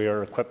sure that we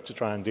are equipped to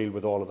try and deal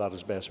with all of that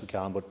as best we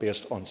can, but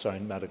based on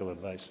sound medical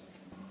advice.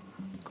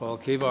 Call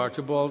Keith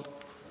Archibald.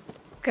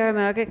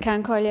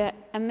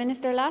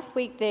 Minister, last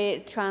week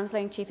the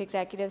TransLink Chief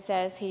Executive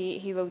says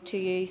he wrote to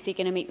you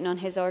seeking a meeting on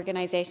his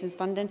organisation's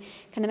funding.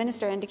 Can the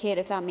Minister indicate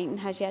if that meeting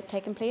has yet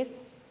taken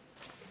place?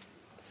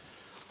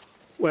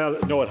 Well,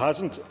 no, it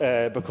hasn't,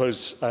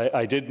 because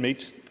I did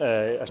meet,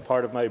 as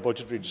part of my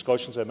budgetary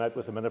discussions, I met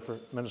with the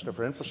Minister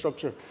for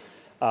Infrastructure,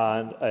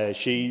 and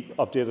she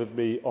updated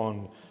me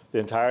on the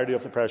entirety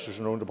of the pressures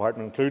in her own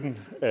department, including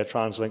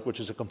TransLink, which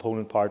is a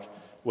component part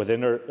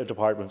within her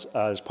departments.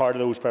 As part of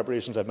those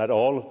preparations, I've met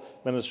all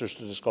ministers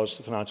to discuss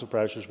the financial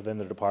pressures within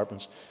their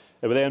departments.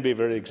 It will then be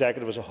for the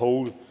executive as a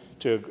whole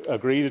to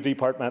agree the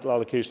departmental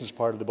allocations as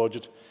part of the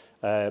budget.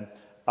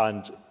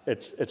 And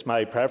it's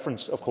my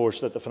preference, of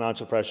course, that the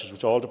financial pressures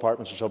which all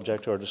departments are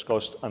subject to are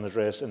discussed and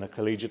addressed in a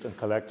collegiate and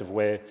collective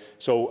way.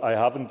 So I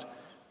haven't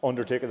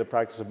undertaken the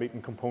practice of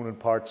meeting component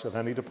parts of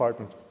any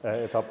department.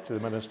 It's up to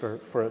the Minister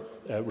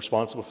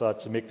responsible for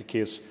that to make the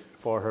case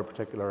for her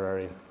particular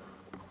area.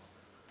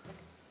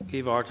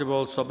 Keith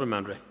Archibald,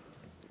 supplementary.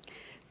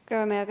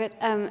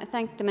 I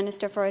thank the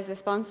Minister for his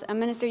response.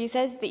 Minister, you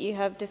said that you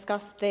have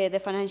discussed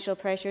the financial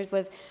pressures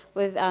with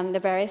the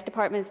various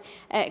departments.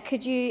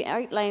 Could you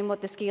outline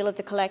what the scale of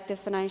the collective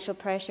financial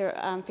pressure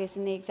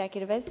facing the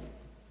Executive is?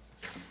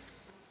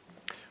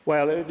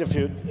 Well, if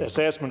you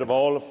assessment of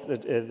all of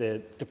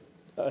the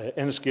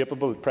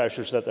inescapable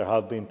pressures that there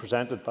have been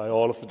presented by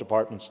all of the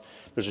departments,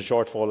 there's a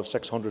shortfall of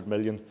 600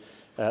 million.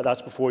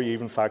 That's before you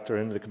even factor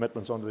in the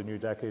commitments under the New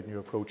Decade New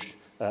Approach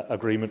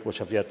agreement, which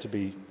have yet to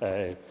be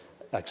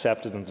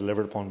accepted and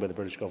delivered upon by the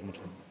British Government.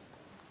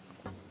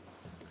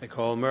 I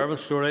call Mervyn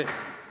Storey.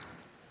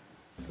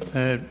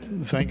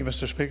 Thank you,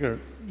 Mr. Speaker.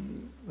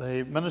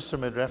 The Minister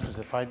made reference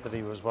to the fact that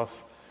he was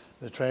with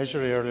the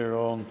Treasury earlier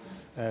on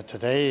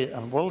today,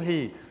 and will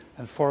he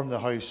inform the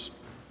House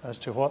as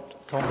to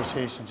what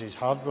conversations he's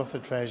had with the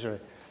Treasury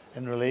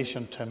in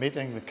relation to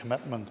meeting the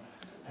commitment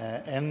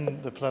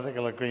in the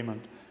political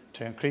agreement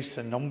to increase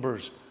the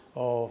numbers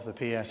of the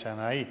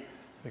PSNI?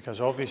 Because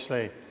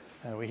obviously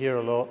we hear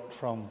a lot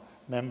from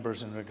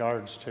members in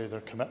regards to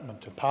their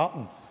commitment to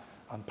Patton,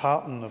 and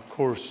Patton, of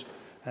course,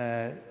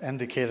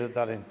 indicated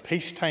that in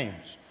peace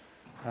times,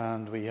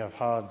 and we have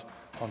had,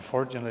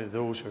 unfortunately,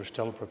 those who are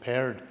still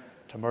prepared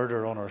to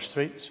murder on our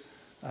streets.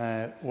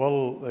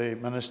 Will the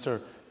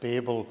Minister be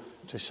able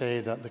to say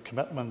that the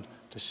commitment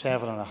to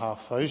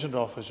 7,500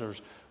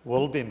 officers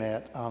will be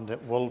met and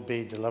it will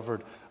be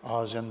delivered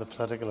as in the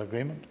political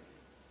agreement?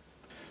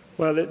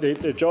 Well,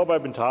 the job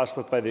I've been tasked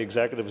with by the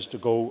Executive is to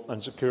go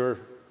and secure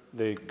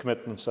the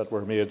commitments that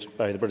were made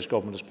by the British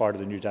Government as part of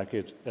the New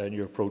Decade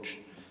New Approach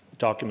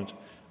document.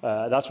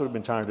 That's what we've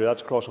been trying to do.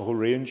 That's across a whole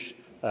range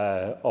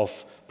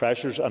of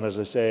pressures, and as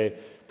I say,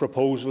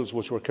 proposals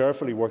which were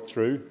carefully worked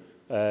through,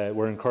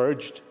 were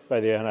encouraged by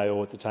the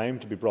NIO at the time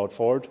to be brought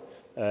forward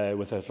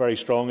with a very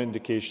strong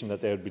indication that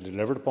they would be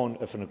delivered upon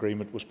if an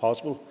agreement was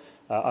possible,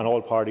 and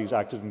all parties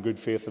acted in good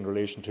faith in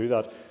relation to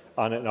that.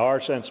 And in our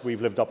sense,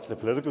 we've lived up to the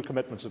political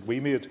commitments that we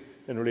made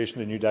in relation to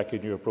the New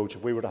Decade New Approach.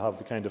 If we were to have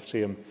the kind of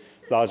same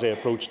blasé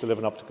approach to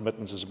living up to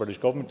commitments as the British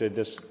Government did,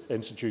 this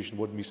institution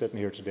wouldn't be sitting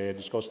here today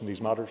discussing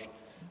these matters.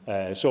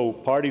 So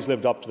parties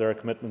lived up to their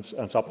commitments,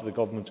 and it's up to the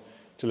Government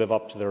to live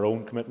up to their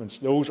own commitments.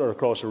 Those are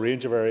across a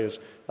range of areas,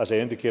 as I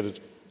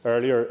indicated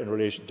earlier, in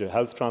relation to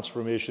health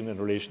transformation,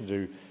 in relation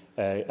to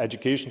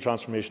education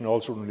transformation,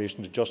 also in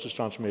relation to justice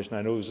transformation.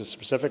 I know there's a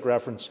specific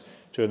reference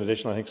to an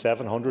additional, I think,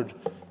 700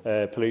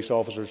 police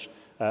officers.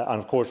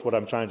 And of course, what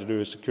I'm trying to do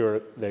is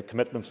secure the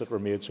commitments that were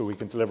made so we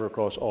can deliver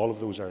across all of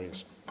those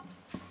areas.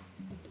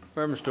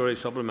 Mervyn Storey,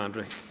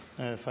 supplementary.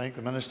 Thank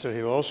the Minister.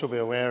 He will also be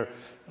aware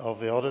of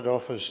the Audit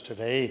Office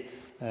today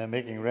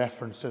making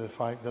reference to the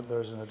fact that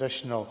there is an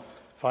additional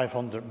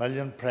 500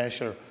 million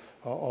pressure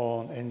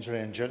on injury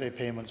and duty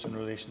payments in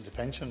relation to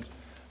pensions.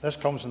 This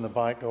comes in the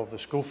back of the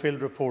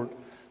Schofield report,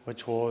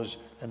 which was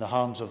in the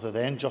hands of the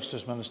then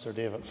Justice Minister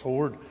David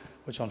Ford,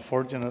 which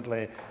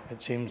unfortunately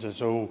it seems as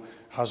though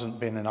hasn't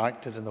been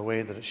enacted in the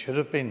way that it should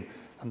have been,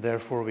 and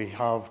therefore we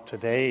have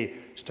today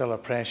still a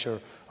pressure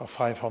of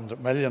 500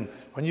 million.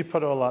 When you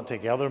put all that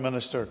together,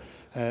 Minister,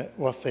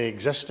 with the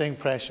existing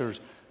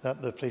pressures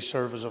that the Police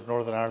Service of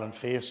Northern Ireland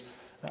face,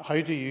 how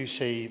do you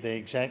see the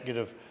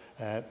Executive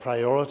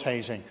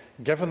prioritising,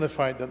 given the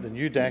fact that the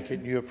New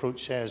Decade, New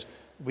Approach says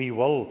we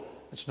will?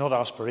 It's not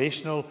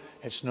aspirational,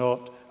 it's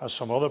not, as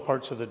some other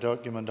parts of the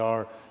document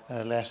are,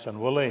 less than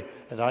woolly.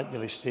 It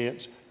actually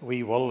states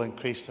we will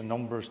increase the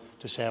numbers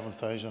to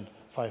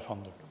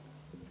 7,500.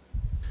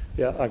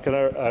 Yeah, and can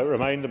I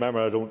remind the member,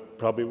 I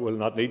probably will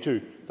not need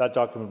to, that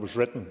document was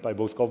written by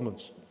both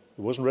governments.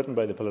 It wasn't written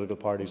by the political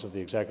parties of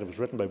the Executive, it was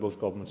written by both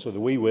governments. So the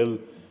we will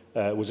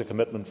was a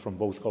commitment from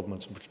both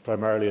governments,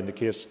 primarily in the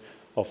case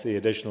of the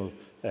additional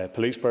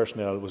police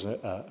personnel was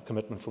a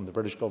commitment from the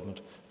British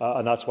Government.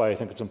 And that's why I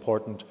think it's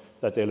important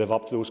that they live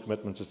up to those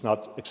commitments. It's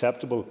not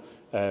acceptable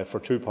for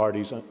 2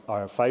 parties,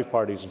 or 5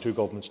 parties and 2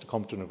 governments to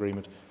come to an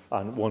agreement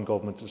and one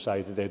government to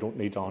decide that they don't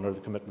need to honour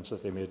the commitments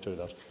that they made to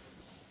that.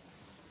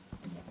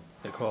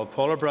 I call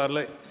Paula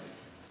Bradley.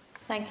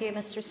 Thank you,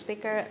 Mr.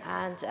 Speaker.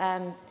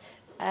 And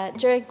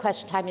during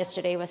question time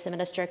yesterday with the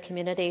Minister of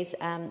Communities,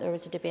 there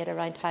was a debate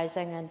around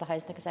housing and the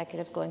Housing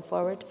Executive going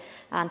forward.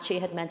 And she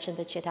had mentioned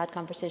that she had had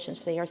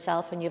conversations with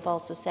yourself, and you've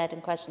also said in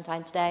question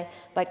time today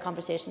about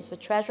conversations with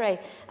Treasury.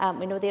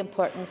 We know the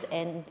importance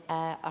in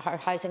our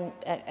Housing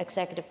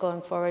Executive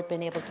going forward,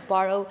 being able to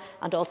borrow,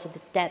 and also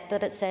the debt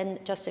that it's in.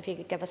 Just if you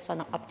could give us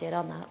an update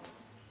on that.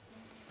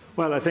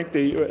 Well, I think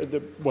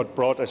what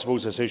brought, I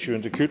suppose, this issue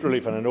into acute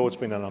relief, and I know it's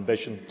been an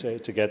ambition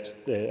to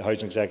get the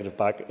Housing Executive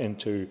back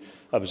into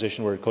a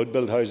position where it could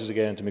build houses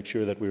again, to make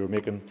sure that we were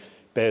making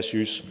best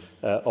use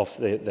of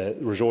the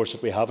resource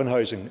that we have in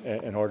housing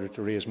in order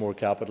to raise more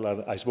capital.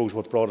 And I suppose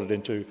what brought it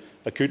into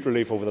acute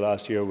relief over the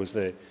last year was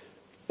the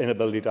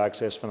inability to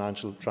access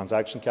financial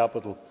transaction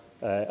capital,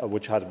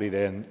 which had to be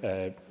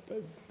then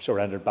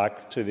surrendered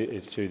back to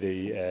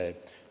the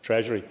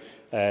Treasury.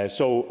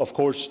 So, of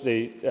course,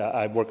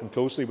 I'm working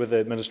closely with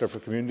the Minister for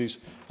Communities.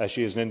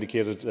 She has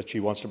indicated that she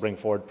wants to bring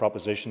forward a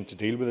proposition to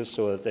deal with this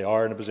so that they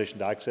are in a position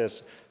to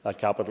access that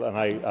capital. And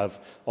I have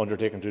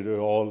undertaken to do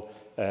all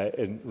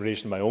in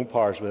relation to my own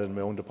powers within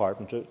my own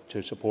department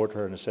to support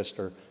her and assist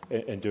her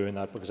in doing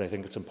that, because I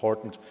think it's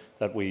important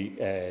that we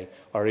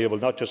are able,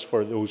 not just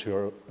for those who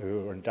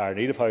are in dire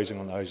need of housing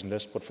on the housing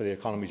list, but for the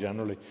economy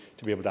generally,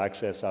 to be able to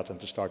access that and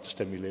to start to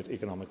stimulate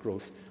economic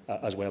growth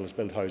as well as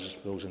build houses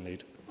for those in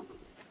need.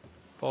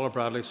 Paula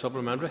Bradley,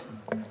 supplementary.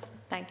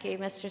 Thank you,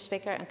 Mr.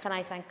 Speaker, and can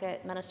I thank the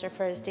Minister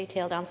for his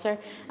detailed answer.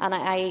 And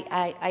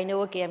I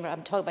know, again,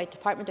 I'm talking about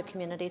Department of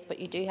Communities, but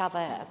you do have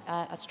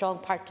a strong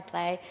part to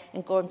play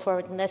in going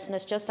forward in this, and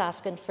it's just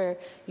asking for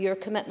your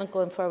commitment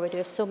going forward. We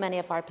have so many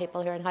of our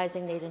people who are in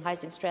housing need and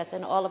housing stress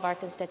in all of our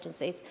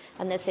constituencies,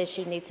 and this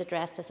issue needs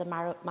addressed as a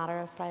matter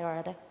of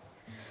priority.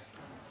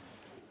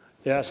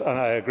 Yes, and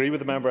I agree with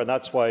the member, and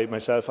that's why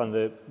myself and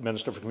the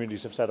Minister for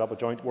Communities have set up a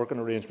joint working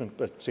arrangement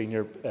with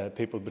senior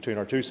people between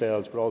our 2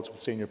 cells, but also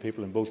with senior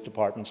people in both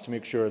departments, to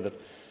make sure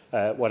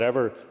that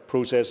whatever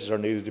processes are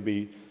needed to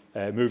be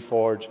moved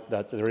forward,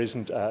 that there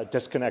isn't a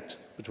disconnect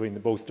between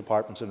both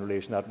departments in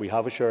relation to that. We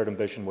have a shared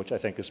ambition, which I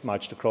think is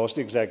matched across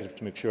the Executive,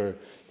 to make sure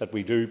that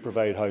we do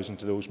provide housing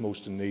to those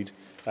most in need,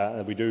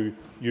 and we do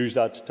use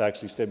that to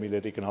actually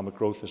stimulate economic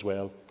growth as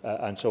well.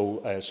 And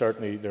so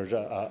certainly there's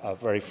a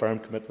very firm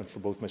commitment for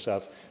both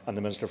myself and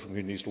the Minister for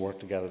Communities to work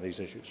together on these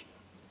issues.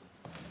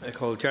 I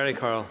call Jerry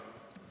Carroll.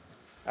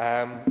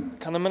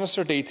 Can the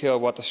Minister detail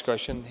what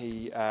discussion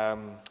he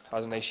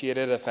has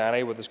initiated, if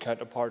any, with his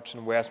counterparts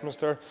in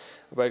Westminster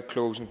about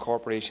closing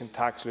corporation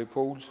tax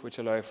loopholes which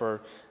allow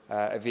for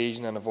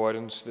evasion and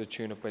avoidance to the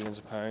tune of billions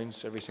of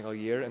pounds every single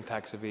year in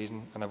tax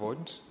evasion and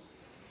avoidance?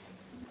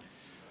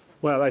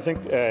 Well, I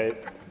think,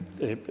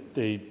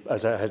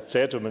 as I had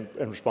said to him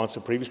in response to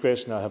the previous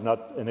question, I have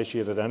not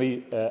initiated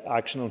any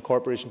action on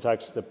corporation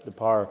tax. The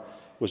power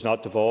was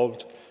not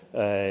devolved.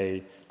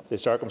 The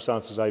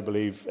circumstances, I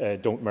believe,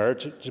 don't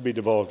merit to be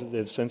devolved in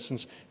this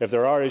instance. If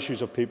there are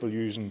issues of people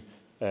using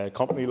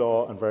company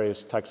law and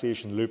various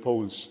taxation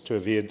loopholes to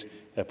evade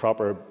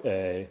proper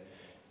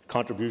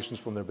contributions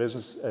from their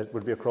business, it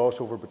would be a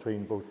crossover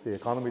between both the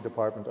Economy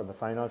Department and the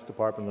Finance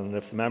Department. And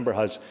if the member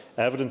has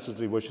evidence that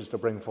he wishes to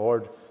bring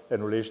forward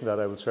in relation to that,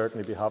 I would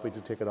certainly be happy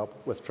to take it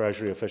up with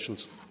Treasury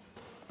officials.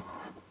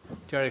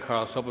 Jerry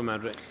Carroll,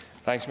 supplementary.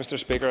 Thanks, Mr.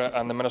 Speaker.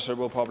 And the Minister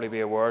will probably be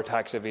aware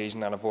tax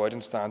evasion and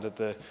avoidance stands at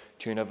the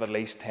tune of at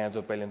least tens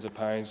of billions of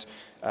pounds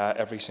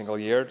every single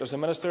year. Does the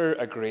Minister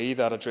agree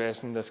that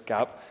addressing this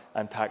gap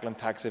and tackling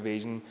tax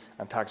evasion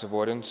and tax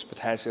avoidance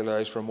potentially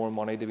allows for more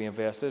money to be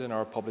invested in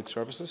our public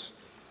services?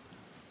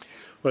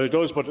 Well, it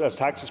does, but as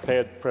tax is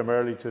paid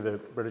primarily to the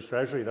British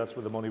Treasury, that's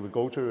where the money would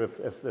go to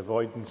if the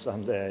avoidance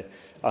and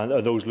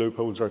those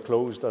loopholes are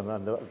closed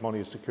and the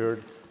money is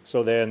secured.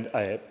 So then,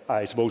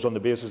 I suppose on the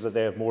basis that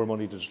they have more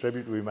money to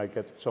distribute, we might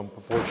get some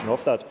proportion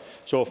of that.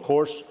 So, of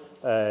course,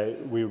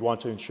 we would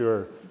want to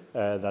ensure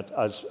that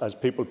as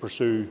people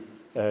pursue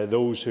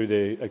those who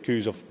they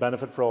accuse of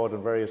benefit fraud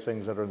and various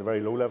things that are in the very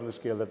low level of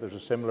scale, that there's a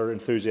similar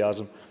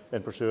enthusiasm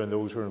in pursuing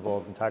those who are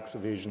involved in tax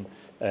evasion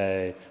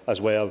as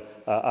well,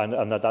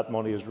 and that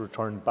money is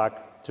returned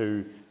back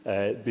to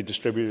be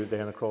distributed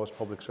then across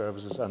public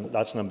services. And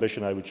that's an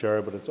ambition I would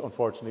share, but it's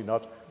unfortunately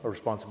not a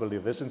responsibility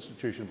of this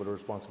institution, but a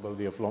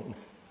responsibility of London.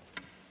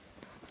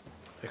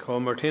 I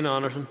call Martina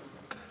Anderson.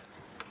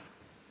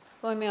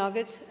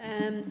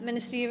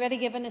 Minister, you already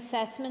gave an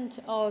assessment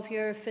of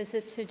your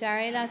visit to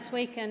Derry last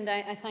week, and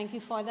I thank you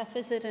for that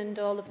visit and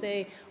all of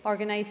the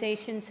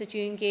organisations that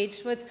you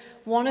engaged with.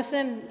 One of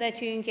them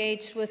that you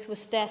engaged with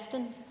was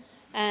Destin,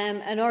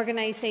 an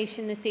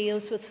organisation that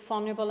deals with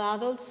vulnerable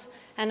adults,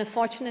 and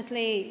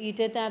unfortunately you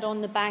did that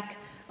on the back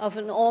of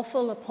an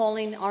awful,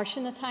 appalling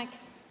arson attack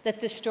that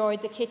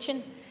destroyed the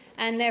kitchen.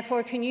 And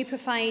therefore, can you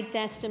provide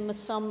Destin with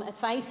some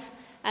advice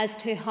as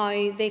to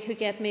how they could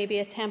get maybe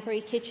a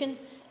temporary kitchen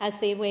as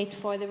they wait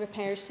for the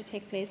repairs to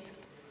take place?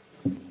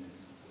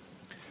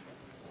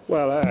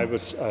 Well, I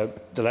was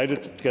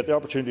delighted to get the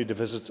opportunity to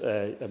visit.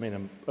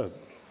 I'm a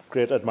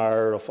great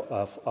admirer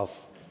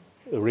of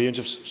a range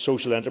of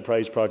social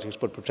enterprise projects,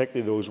 but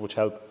particularly those which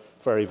help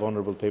very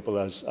vulnerable people,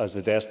 as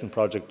the Destin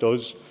project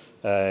does.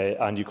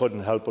 And you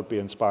couldn't help but be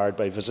inspired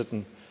by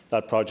visiting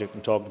that project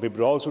and talking to people,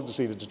 but also to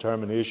see the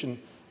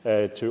determination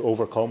to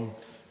overcome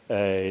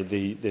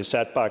the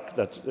setback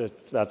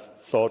that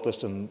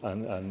thoughtless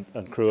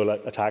and cruel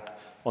attack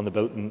on the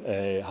building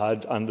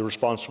had, and the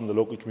response from the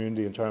local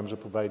community in terms of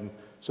providing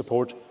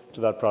support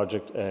to that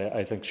project,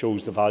 I think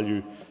shows the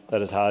value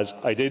that it has.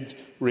 I did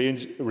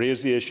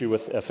raise the issue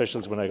with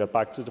officials when I got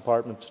back to the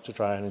department to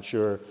try and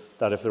ensure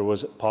that if there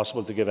was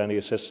possible to give any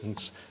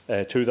assistance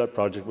to that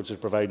project, which is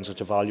providing such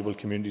a valuable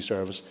community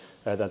service,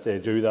 that they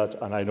do that,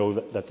 and I know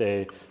that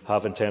they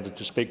have intended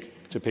to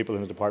speak to people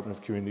in the Department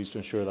of Communities to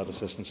ensure that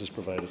assistance is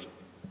provided.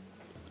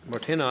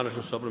 Martina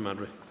Anderson,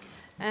 supplementary.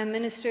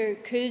 Minister,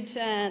 could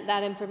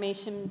that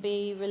information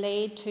be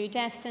relayed to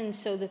Destin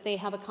so that they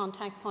have a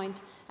contact point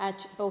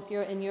at both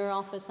in your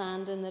office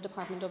and in the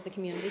Department of the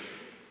Communities?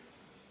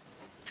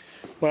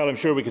 Well, I'm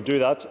sure we could do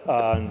that,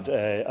 and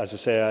as I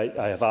say,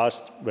 I have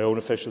asked my own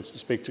officials to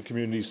speak to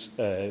communities,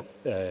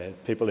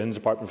 people in the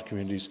Department of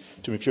Communities,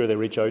 to make sure they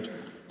reach out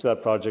to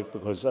that project,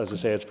 because, as I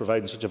say, it's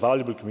providing such a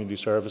valuable community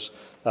service,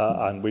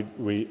 and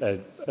we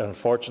an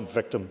unfortunate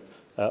victim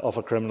of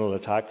a criminal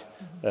attack,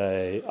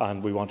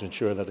 and we want to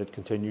ensure that it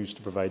continues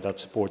to provide that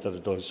support that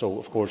it does. So,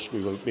 of course,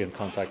 we will be in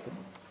contact with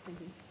them.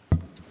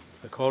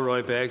 I call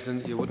Roy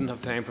Begson. You wouldn't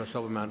have time for a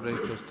supplementary,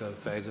 just to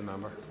advise a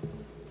member.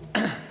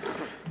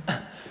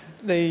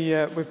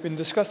 We've been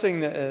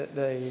discussing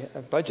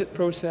the budget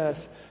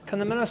process. Can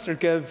the Minister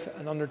give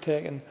an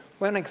undertaking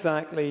when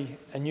exactly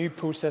a new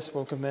process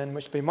will come in,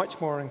 which will be much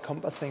more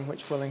encompassing,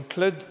 which will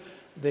include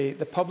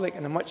the public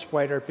on a much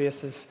wider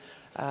basis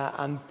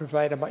and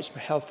provide a much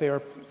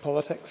healthier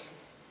politics?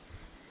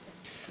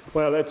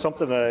 Well, it's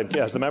something that,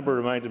 as the member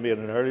reminded me in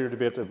an earlier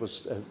debate, it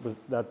was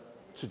that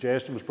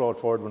suggestion was brought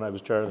forward when I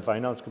was chair of the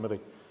Finance Committee.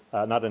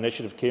 And that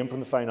initiative came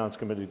from the Finance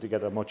Committee to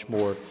get a much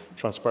more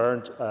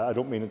transparent, I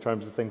don't mean in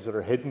terms of things that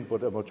are hidden,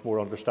 but a much more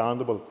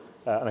understandable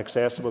and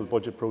accessible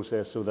budget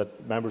process, so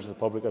that members of the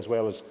public as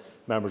well as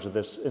members of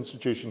this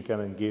institution can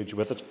engage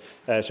with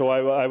it. So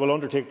I will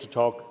undertake to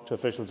talk to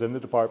officials in the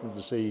department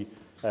to see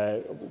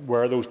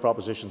where those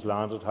propositions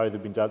landed, how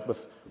they've been dealt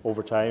with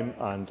over time,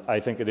 and I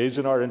think it is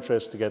in our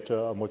interest to get to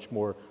a much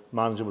more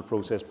manageable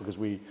process, because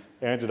we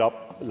ended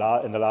up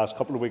in the last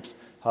couple of weeks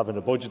having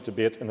a budget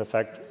debate in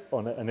effect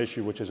on an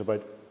issue which is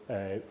about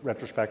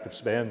retrospective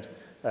spend.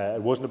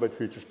 It wasn't about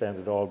future spend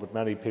at all, but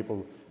many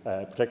people,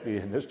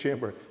 particularly in this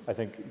chamber, I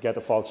think get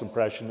a false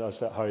impression as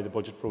to how the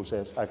budget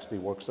process actually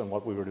works and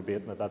what we were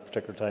debating at that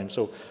particular time.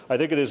 So I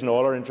think it is in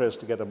all our interest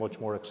to get a much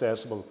more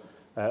accessible,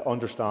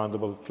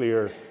 understandable,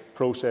 clear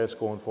process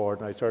going forward,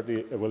 and I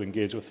certainly will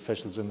engage with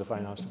officials in the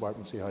Finance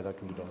Department and see how that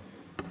can be done.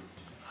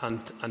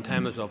 And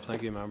time is up.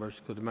 Thank you,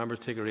 members. Could the members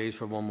take a raise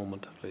for 1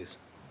 moment, please?